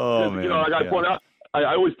 Oh, man.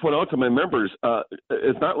 I always point out to my members,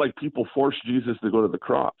 it's not like people forced Jesus to go to the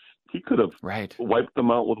cross. He could have wiped them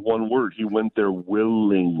out with one word. He went there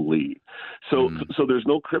willingly. So there's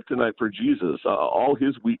no kryptonite for Jesus. All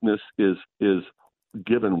his weakness is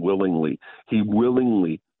given willingly. He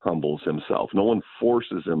willingly humbles himself. No one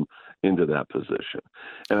forces him into that position.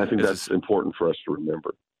 And I think that's important for us to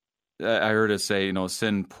remember. I heard it say,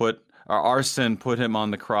 our sin put him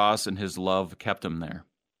on the cross and his love kept him there.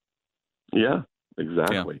 Yeah,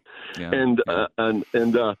 exactly. Yeah. And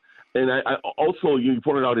I also, you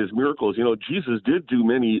pointed out his miracles. Jesus did do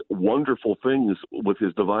many wonderful things with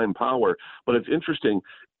his divine power, but it's interesting.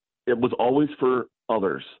 It was always for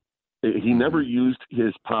others. He never used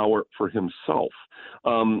his power for himself.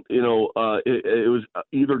 It was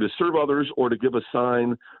either to serve others or to give a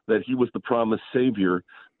sign that he was the promised Savior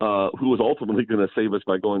who was ultimately going to save us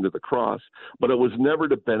by going to the cross. But it was never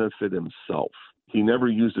to benefit himself. He never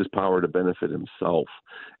used his power to benefit himself.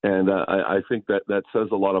 And I think that says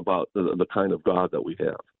a lot about the kind of God that we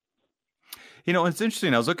have. It's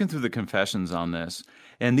interesting. I was looking through the confessions on this,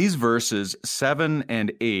 and these verses 7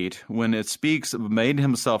 and 8, when it speaks, made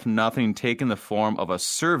himself nothing, taking the form of a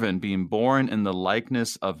servant, being born in the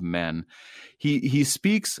likeness of men. He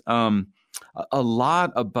speaks a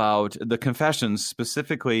lot about the confessions,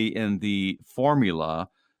 specifically in the formula,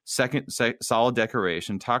 second solid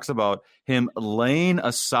declaration, talks about him laying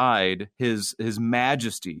aside his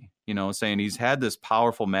majesty, saying he's had this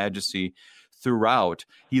powerful majesty throughout.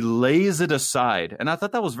 He lays it aside, and I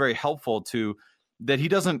thought that was very helpful to that. He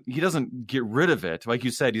doesn't get rid of it, like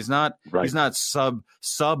you said. He's not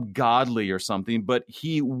sub godly or something, but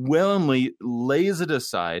he willingly lays it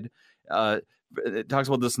aside. It talks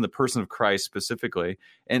about this in the person of Christ specifically,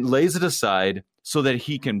 and lays it aside so that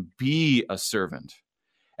he can be a servant.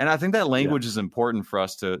 And I think that language is important for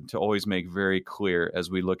us to always make very clear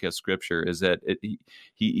as we look at Scripture. Is that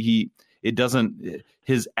it doesn't,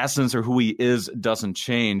 his essence or who he is doesn't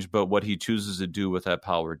change, but what he chooses to do with that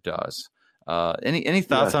power does. Any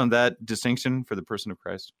thoughts on that distinction for the person of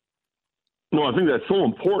Christ? No, I think that's so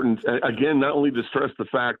important. Again, not only to stress the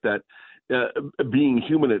fact that being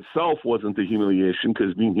human itself wasn't the humiliation,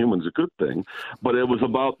 because being human is a good thing, but it was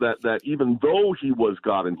about that even though he was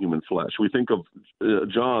God in human flesh, we think of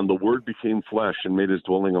John, the Word became flesh and made his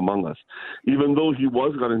dwelling among us. Even though he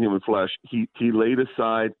was God in human flesh, he laid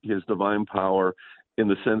aside his divine power in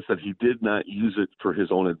the sense that he did not use it for his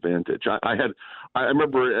own advantage. I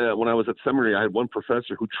remember when I was at seminary, I had one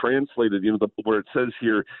professor who translated, where it says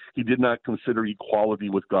here, he did not consider equality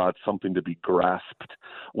with God something to be grasped.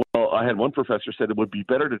 Well, I had one professor said it would be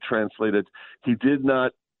better to translate it, he did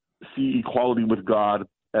not see equality with God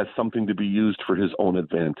as something to be used for his own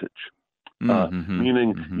advantage.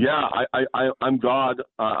 Meaning, I'm God,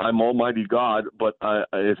 I'm Almighty God, but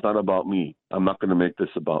it's not about me. I'm not going to make this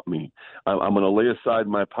about me. I'm going to lay aside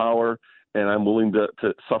my power, and I'm willing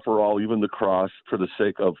to suffer all, even the cross, for the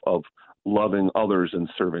sake of loving others and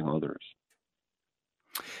serving others.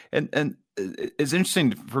 And it's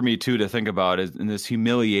interesting for me too to think about is in this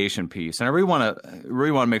humiliation piece, and I really want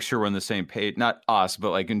to make sure we're on the same page. Not us, but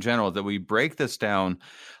like in general, that we break this down.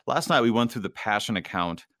 Last night we went through the Passion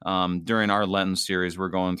account during our Lenten series. We're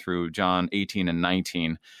going through John 18 and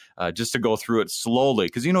 19, just to go through it slowly,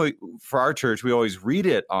 because for our church we always read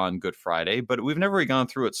it on Good Friday, but we've never really gone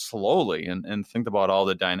through it slowly and think about all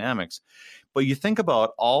the dynamics. But you think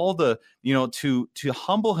about all the, to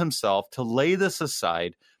humble himself, to lay this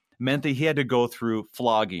aside, meant that he had to go through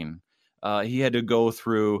flogging. He had to go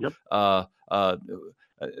through,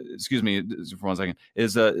 excuse me for 1 second,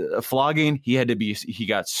 is a flogging. He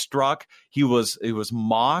got struck. He was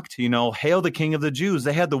mocked, hail the King of the Jews.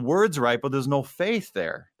 They had the words right, but there's no faith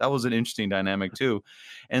there. That was an interesting dynamic too.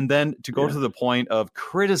 And then to go to the point of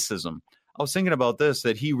criticism, I was thinking about this,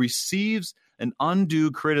 that he receives an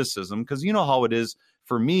undue criticism, because you know how it is,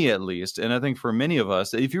 for me at least, and I think for many of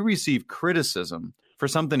us, if you receive criticism for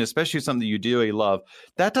something, especially something you dearly love,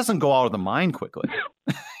 that doesn't go out of the mind quickly.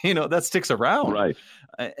 That sticks around. Right.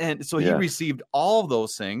 And so he received all of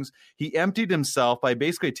those things. He emptied himself by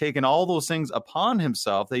basically taking all those things upon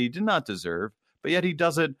himself that he did not deserve, but yet he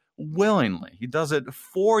does it willingly. He does it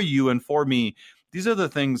for you and for me. These are the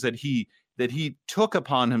things that he took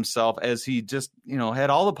upon himself, as he just, had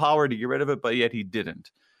all the power to get rid of it, but yet he didn't.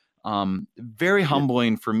 Very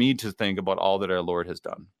humbling for me to think about all that our Lord has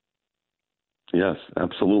done. Yes,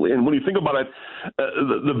 absolutely. And when you think about it,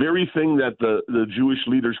 the very thing that the Jewish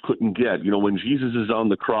leaders couldn't get, when Jesus is on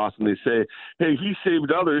the cross and they say, hey, he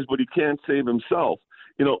saved others, but he can't save himself.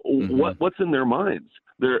 What's in their minds?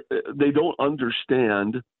 They don't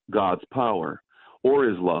understand God's power or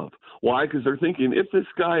his love. Why? Because they're thinking, if this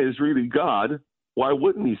guy is really God, why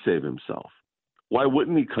wouldn't he save himself? Why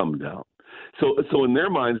wouldn't he come down? So in their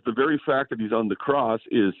minds, the very fact that he's on the cross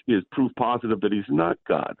is proof positive that he's not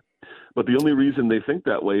God. But the only reason they think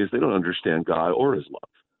that way is they don't understand God or his love.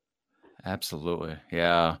 Absolutely.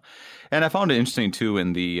 Yeah. And I found it interesting too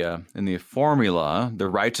in the formula, the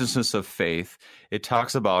righteousness of faith. It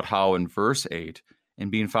talks about how in verse 8, in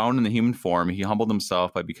being found in the human form, he humbled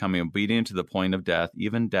himself by becoming obedient to the point of death,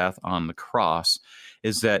 even death on the cross.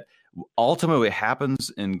 Is that ultimately what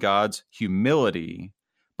happens in God's humility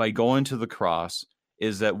by going to the cross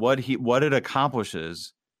is that what it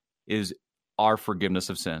accomplishes is our forgiveness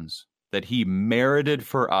of sins, that he merited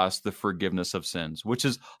for us the forgiveness of sins, which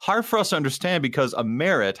is hard for us to understand, because a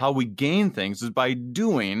merit, how we gain things, is by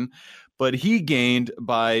doing, but he gained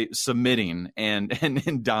by submitting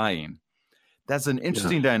and dying. That's an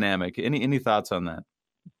interesting dynamic. Any thoughts on that?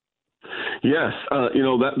 Yes.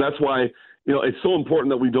 That's why, it's so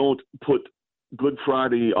important that we don't put Good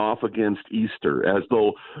Friday off against Easter, as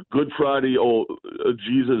though Good Friday,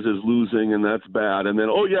 Jesus is losing and that's bad, and then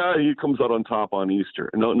he comes out on top on Easter.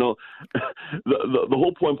 No. The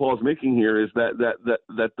whole point Paul is making here is that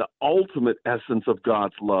the ultimate essence of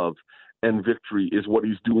God's love and victory is what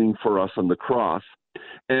he's doing for us on the cross.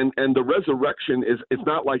 And the resurrection it's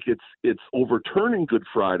not like it's overturning Good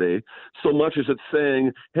Friday so much as it's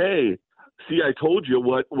saying, hey, see, I told you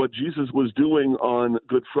what Jesus was doing on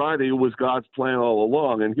Good Friday was God's plan all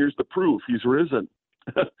along, and here's the proof. He's risen.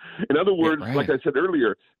 In other words, like I said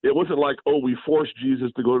earlier, it wasn't like, we forced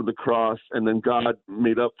Jesus to go to the cross and then God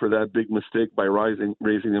made up for that big mistake by raising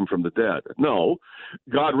him from the dead. No,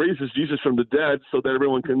 God raises Jesus from the dead so that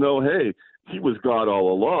everyone can know, hey, he was God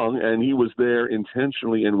all along, and he was there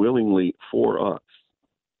intentionally and willingly for us.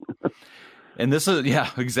 And this is,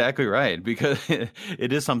 exactly right, because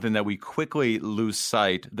it is something that we quickly lose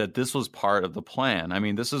sight that this was part of the plan. I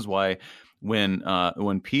mean, this is why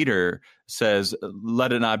when Peter says,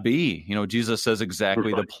 "Let it not be." Jesus says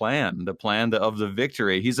exactly the plan of the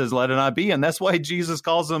victory. He says, "Let it not be," and that's why Jesus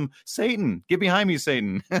calls him Satan. Get behind me,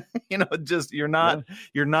 Satan. You're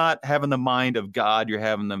not having the mind of God. You're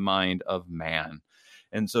having the mind of man,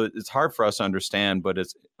 and so it's hard for us to understand, but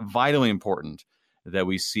it's vitally important that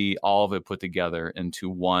we see all of it put together into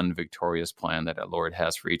one victorious plan that our Lord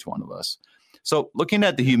has for each one of us. So, looking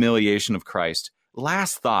at the humiliation of Christ.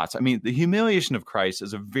 Last thoughts. The humiliation of Christ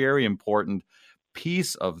is a very important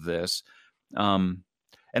piece of this. And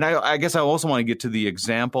I guess I also want to get to the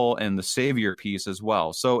example and the Savior piece as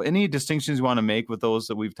well. So any distinctions you want to make with those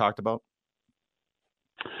that we've talked about?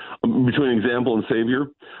 Between example and Savior?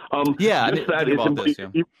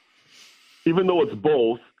 Even though it's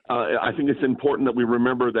both, I think it's important that we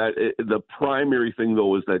remember that the primary thing,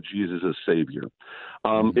 though, is that Jesus is Savior.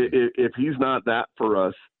 If he's not that for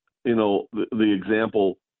us, the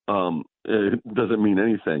example doesn't mean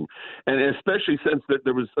anything, and especially since that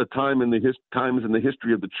there was a time in the times in the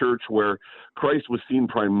history of the church where Christ was seen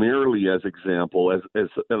primarily as example, as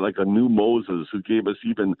like a new Moses who gave us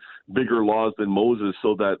even bigger laws than Moses,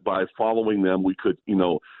 so that by following them we could,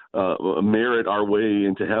 merit our way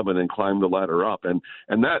into heaven and climb the ladder up, and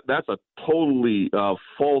that's a totally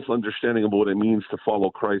false understanding of what it means to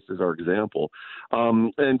follow Christ as our example,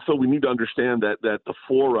 and so we need to understand that the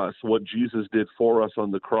for us, what Jesus did for us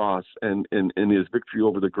on the cross and his victory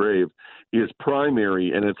over the grave is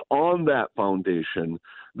primary, and it's on that foundation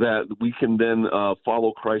that we can then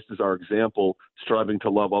follow Christ as our example, striving to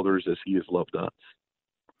love others as he has loved us.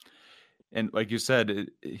 And like you said,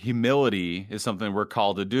 humility is something we're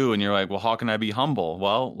called to do. And you're like, well, how can I be humble?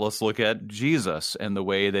 Well, let's look at Jesus and the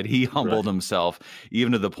way that he humbled himself,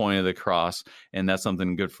 even to the point of the cross. And that's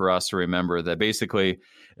something good for us to remember, that basically,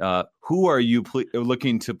 who are you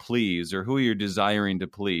looking to please, or who are you desiring to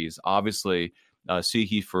please? Obviously,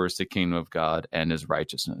 seek ye first the kingdom of God and his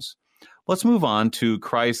righteousness. Let's move on to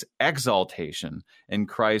Christ's exaltation and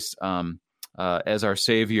Christ as our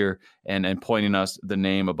Savior and pointing us the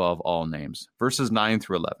name above all names. Verses 9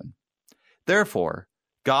 through 11. Therefore,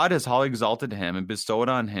 God has highly exalted him and bestowed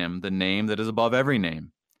on him the name that is above every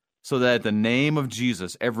name, so that at the name of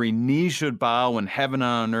Jesus every knee should bow in heaven and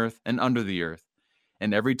on earth and under the earth,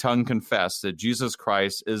 and every tongue confess that Jesus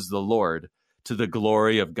Christ is the Lord, to the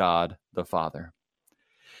glory of God the Father.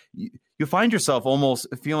 You find yourself almost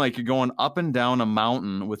feeling like you're going up and down a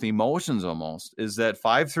mountain with emotions almost. Is that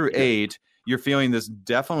 5 through 8, you're feeling this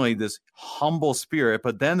humble spirit,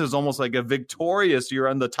 but then there's almost like a victorious, you're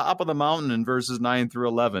on the top of the mountain in verses 9 through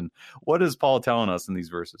 11. What is Paul telling us in these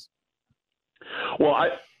verses? Well, I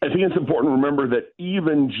think it's important to remember that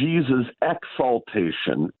even Jesus'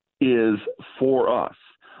 exaltation is for us.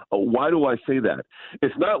 Why do I say that?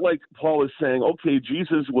 It's not like Paul is saying, okay,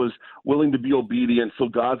 Jesus was willing to be obedient, so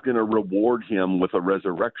God's going to reward him with a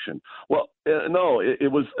resurrection. Well, no,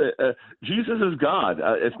 it was Jesus is God.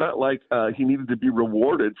 It's not like he needed to be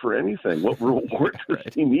rewarded for anything. What reward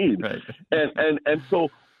does he need? Right. And so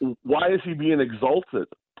why is he being exalted?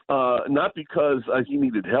 Not because he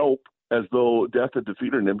needed help, as though death had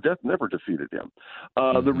defeated him. Death never defeated him.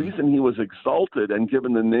 The reason he was exalted and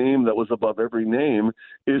given the name that was above every name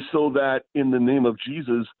is so that in the name of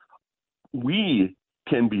Jesus, we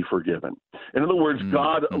can be forgiven. In other words,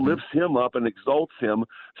 God lifts him up and exalts him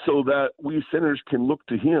so that we sinners can look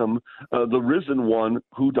to him, the risen one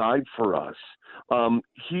who died for us.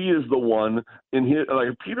 He is the one,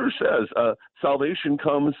 like Peter says, salvation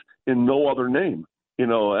comes in no other name.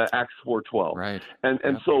 Acts 4:12. Right.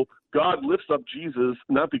 And so God lifts up Jesus,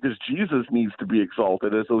 not because Jesus needs to be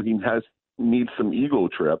exalted as though he needs some ego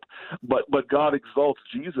trip, but God exalts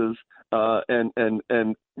Jesus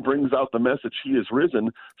and brings out the message he is risen,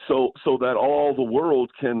 so that all the world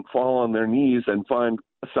can fall on their knees and find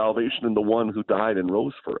salvation in the one who died and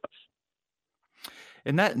rose for us.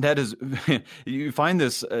 And that is, you find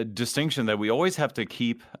this distinction that we always have to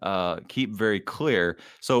keep very clear.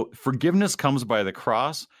 So forgiveness comes by the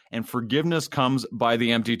cross, and forgiveness comes by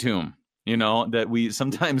the empty tomb. That we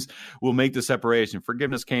sometimes will make the separation.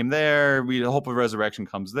 Forgiveness came there. The hope of resurrection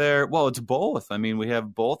comes there. Well, it's both. We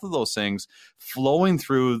have both of those things flowing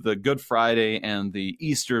through the Good Friday and the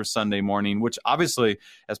Easter Sunday morning, which obviously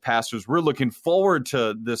as pastors, we're looking forward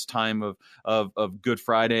to this time of Good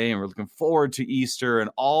Friday, and we're looking forward to Easter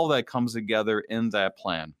and all that comes together in that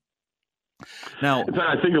plan. Now,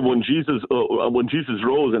 I think of when Jesus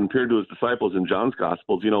rose and appeared to his disciples in John's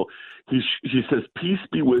Gospels, he says, "Peace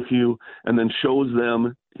be with you," and then shows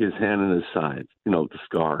them his hand and his side, the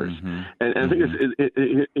scars. And I think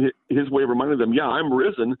it's his way of reminding reminding them, yeah, I'm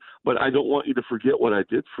risen, but I don't want you to forget what I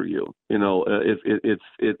did for you.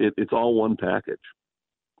 It's all one package.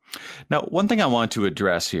 Now, one thing I want to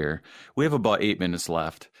address here, we have about 8 minutes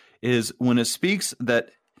left, is when it speaks that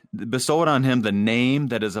bestowed on him the name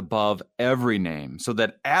that is above every name, so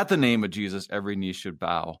that at the name of Jesus, every knee should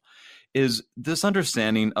bow, is this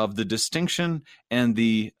understanding of the distinction and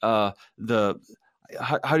the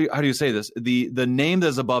how do you say this? The name that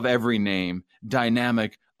is above every name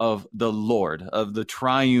dynamic of the Lord, of the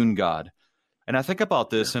triune God. And I think about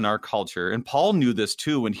this in our culture, and Paul knew this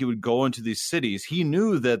too when he would go into these cities. He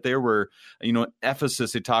knew that there were,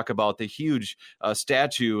 Ephesus, they talk about the huge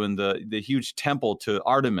statue and the huge temple to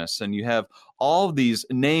Artemis, and you have all of these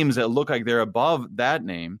names that look like they're above that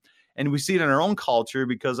name. And we see it in our own culture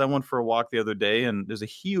because I went for a walk the other day, and there's a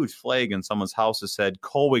huge flag in someone's house that said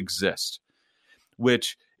coexist,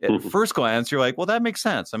 which at first glance, you're like, well, that makes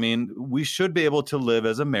sense. I mean, we should be able to live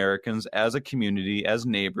as Americans, as a community, as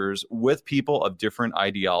neighbors, with people of different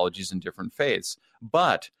ideologies and different faiths.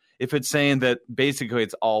 But if it's saying that basically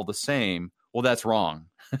it's all the same, well, that's wrong.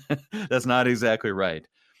 That's not exactly right.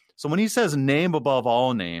 So when he says name above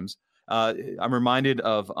all names, I'm reminded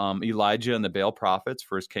of Elijah and the Baal prophets,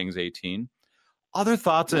 1 Kings 18. Other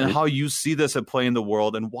thoughts on how you see this at play in the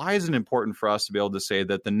world, and why is it important for us to be able to say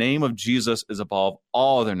that the name of Jesus is above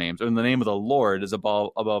all other names, and the name of the Lord is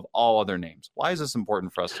above all other names? Why is this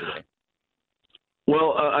important for us today?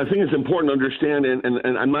 Well, I think it's important to understand,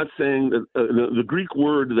 and I'm not saying that the Greek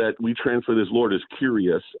word that we translate as Lord is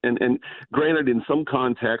Kyrios, and granted, in some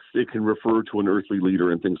contexts, it can refer to an earthly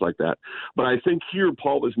leader and things like that. But I think here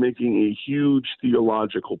Paul is making a huge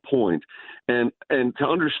theological point, and to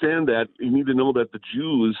understand that, you need to know that the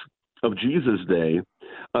Jews of Jesus' day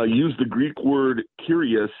used the Greek word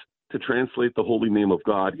Kyrios to translate the holy name of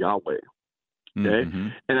God, Yahweh. Okay,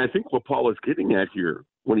 and I think what Paul is getting at here,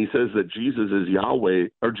 when he says that Jesus is Yahweh,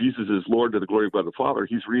 or Jesus is Lord to the glory of God the Father,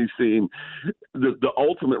 he's really seeing the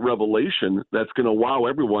ultimate revelation that's going to wow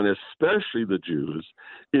everyone, especially the Jews,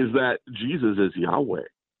 is that Jesus is Yahweh.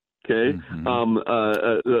 Okay, in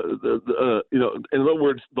other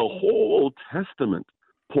words, the whole Old Testament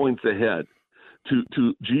points ahead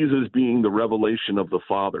to Jesus being the revelation of the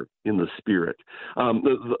Father in the Spirit.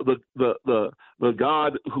 The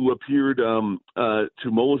God who appeared to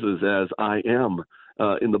Moses as I am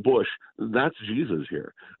in the bush, that's Jesus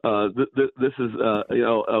here. This is,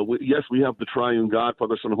 yes, we have the triune God,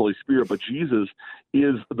 Father, Son, and Holy Spirit, but Jesus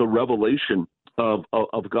is the revelation of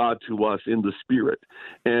God to us in the Spirit.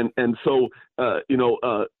 And so,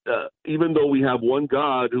 even though we have one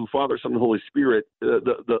God who Father, Son, and Holy Spirit,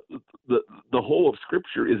 the whole of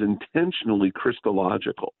Scripture is intentionally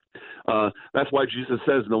Christological. That's why Jesus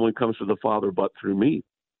says, no one comes to the Father but through me.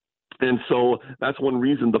 And so that's one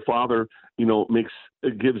reason the Father,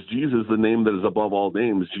 gives Jesus the name that is above all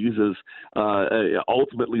names. Jesus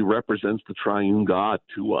ultimately represents the triune God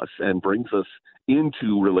to us and brings us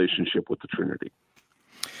into relationship with the Trinity.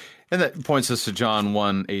 And that points us to John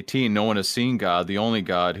 1:18. No one has seen God, the only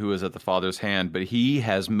God who is at the Father's hand, but he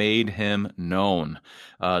has made him known.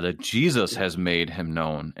 That Jesus has made him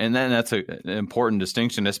known. And then that's an important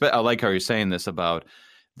distinction. I like how you're saying this about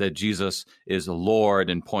that Jesus is the Lord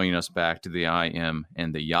and pointing us back to the I am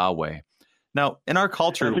and the Yahweh. Now, in our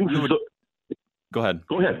culture, Go ahead.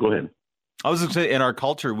 I was going to say, in our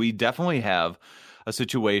culture, we definitely have a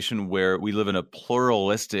situation where we live in a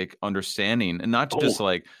pluralistic understanding, and not just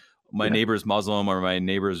like my neighbor's Muslim or my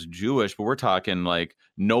neighbor's Jewish, but we're talking like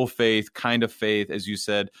no faith, kind of faith. As you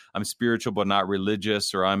said, I'm spiritual but not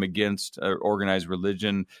religious, or I'm against organized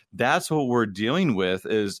religion. That's what we're dealing with,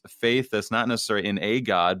 is faith that's not necessarily in a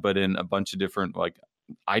God, but in a bunch of different like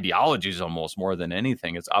ideologies almost more than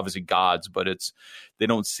anything. It's obviously God's, but they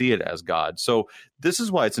don't see it as God. So this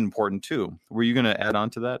is why it's important too. Were you going to add on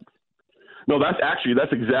to that? No, that's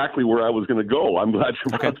exactly where I was going to go. I'm glad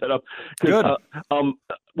you brought that up. Good.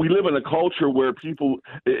 We live in a culture where people,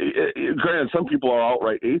 granted, some people are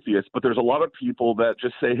outright atheists, but there's a lot of people that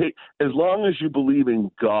just say, hey, as long as you believe in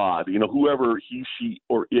God, whoever he, she,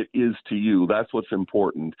 or it is to you, that's what's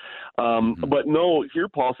important. But no, here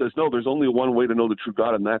Paul says, no, there's only one way to know the true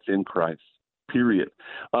God, and that's in Christ. Period.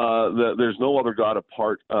 There's no other God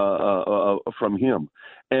apart from him.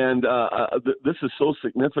 And this is so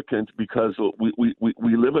significant because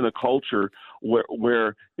we live in a culture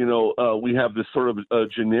where we have this sort of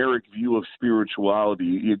generic view of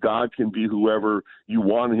spirituality. God can be whoever you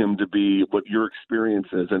want him to be, what your experience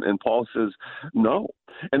is. And Paul says, no.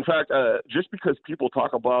 In fact, just because people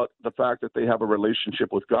talk about the fact that they have a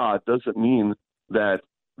relationship with God doesn't mean that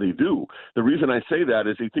They do. The reason I say that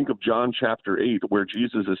is you think of John chapter 8, where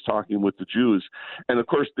Jesus is talking with the Jews. And, of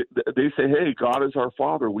course, they say, hey, God is our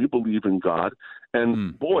Father. We believe in God.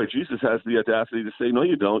 And, boy, Jesus has the audacity to say, no,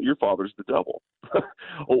 you don't. Your father's the devil.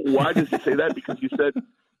 Why does he say that? Because he said,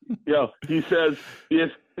 he says, if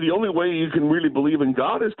the only way you can really believe in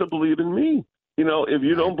God is to believe in me. If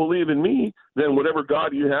you don't believe in me, then whatever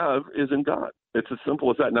God you have isn't God. It's as simple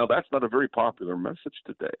as that. Now, that's not a very popular message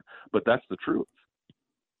today, but that's the truth.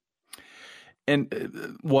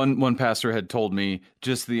 And one pastor had told me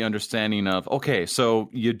just the understanding of, okay, so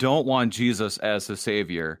you don't want Jesus as the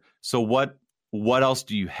Savior. So what else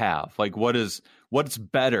do you have? Like, what's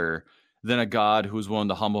better than a God who's willing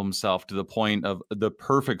to humble himself to the point of the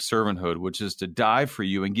perfect servanthood, which is to die for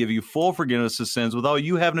you and give you full forgiveness of sins without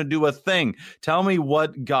you having to do a thing? Tell me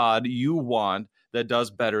what God you want that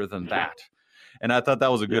does better than that. And I thought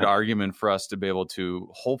that was a good argument for us to be able to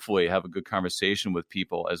hopefully have a good conversation with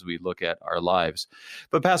people as we look at our lives.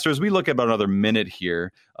 But Pastor, as we look at about another minute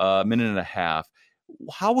here, minute and a half,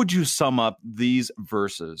 how would you sum up these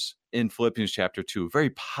verses in Philippians chapter 2? Very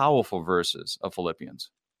powerful verses of Philippians.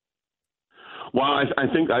 Well, I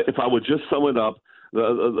think if I would just sum it up,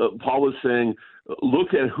 Paul is saying,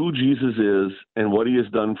 look at who Jesus is and what he has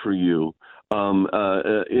done for you.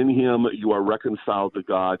 In him, you are reconciled to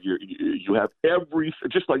God. You have everything,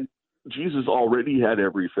 just like Jesus already had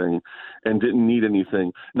everything and didn't need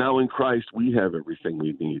anything. Now in Christ, we have everything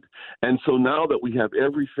we need. And so now that we have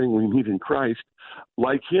everything we need in Christ,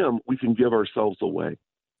 like him, we can give ourselves away.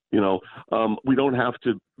 We don't have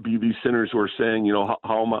to be these sinners who are saying,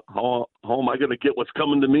 how am I going to get what's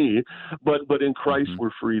coming to me? But in Christ, we're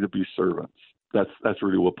free to be servants. That's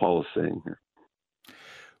really what Paul is saying here.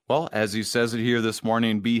 Well, as he says it here this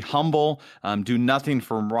morning, be humble, do nothing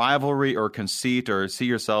from rivalry or conceit, or see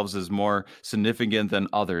yourselves as more significant than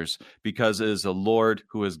others, because it is the Lord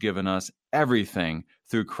who has given us everything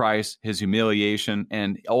through Christ, his humiliation,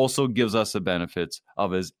 and also gives us the benefits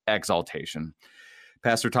of his exaltation.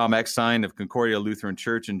 Pastor Tom Eckstein of Concordia Lutheran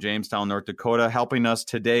Church in Jamestown, North Dakota, helping us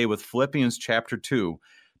today with Philippians chapter 2.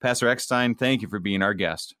 Pastor Eckstein, thank you for being our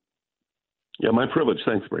guest. Yeah, my privilege.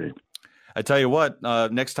 Thanks, Brady. I tell you what,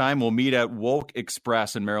 next time we'll meet at Woke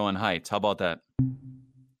Express in Maryland Heights. How about that?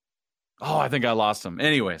 Oh, I think I lost him.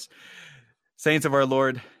 Anyways, saints of our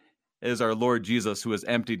Lord, it is our Lord Jesus who has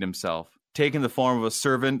emptied himself, taking the form of a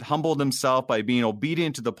servant, humbled himself by being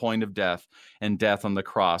obedient to the point of death and death on the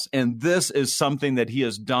cross. And this is something that he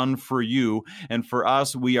has done for you. And for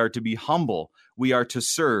us, we are to be humble. We are to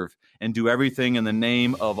serve and do everything in the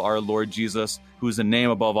name of our Lord Jesus, who is the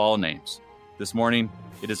name above all names. This morning,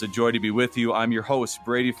 it is a joy to be with you. I'm your host,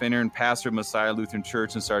 Brady Finner, and pastor of Messiah Lutheran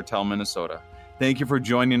Church in Sartell, Minnesota. Thank you for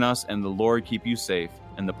joining us, and the Lord keep you safe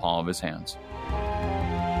in the palm of his hands.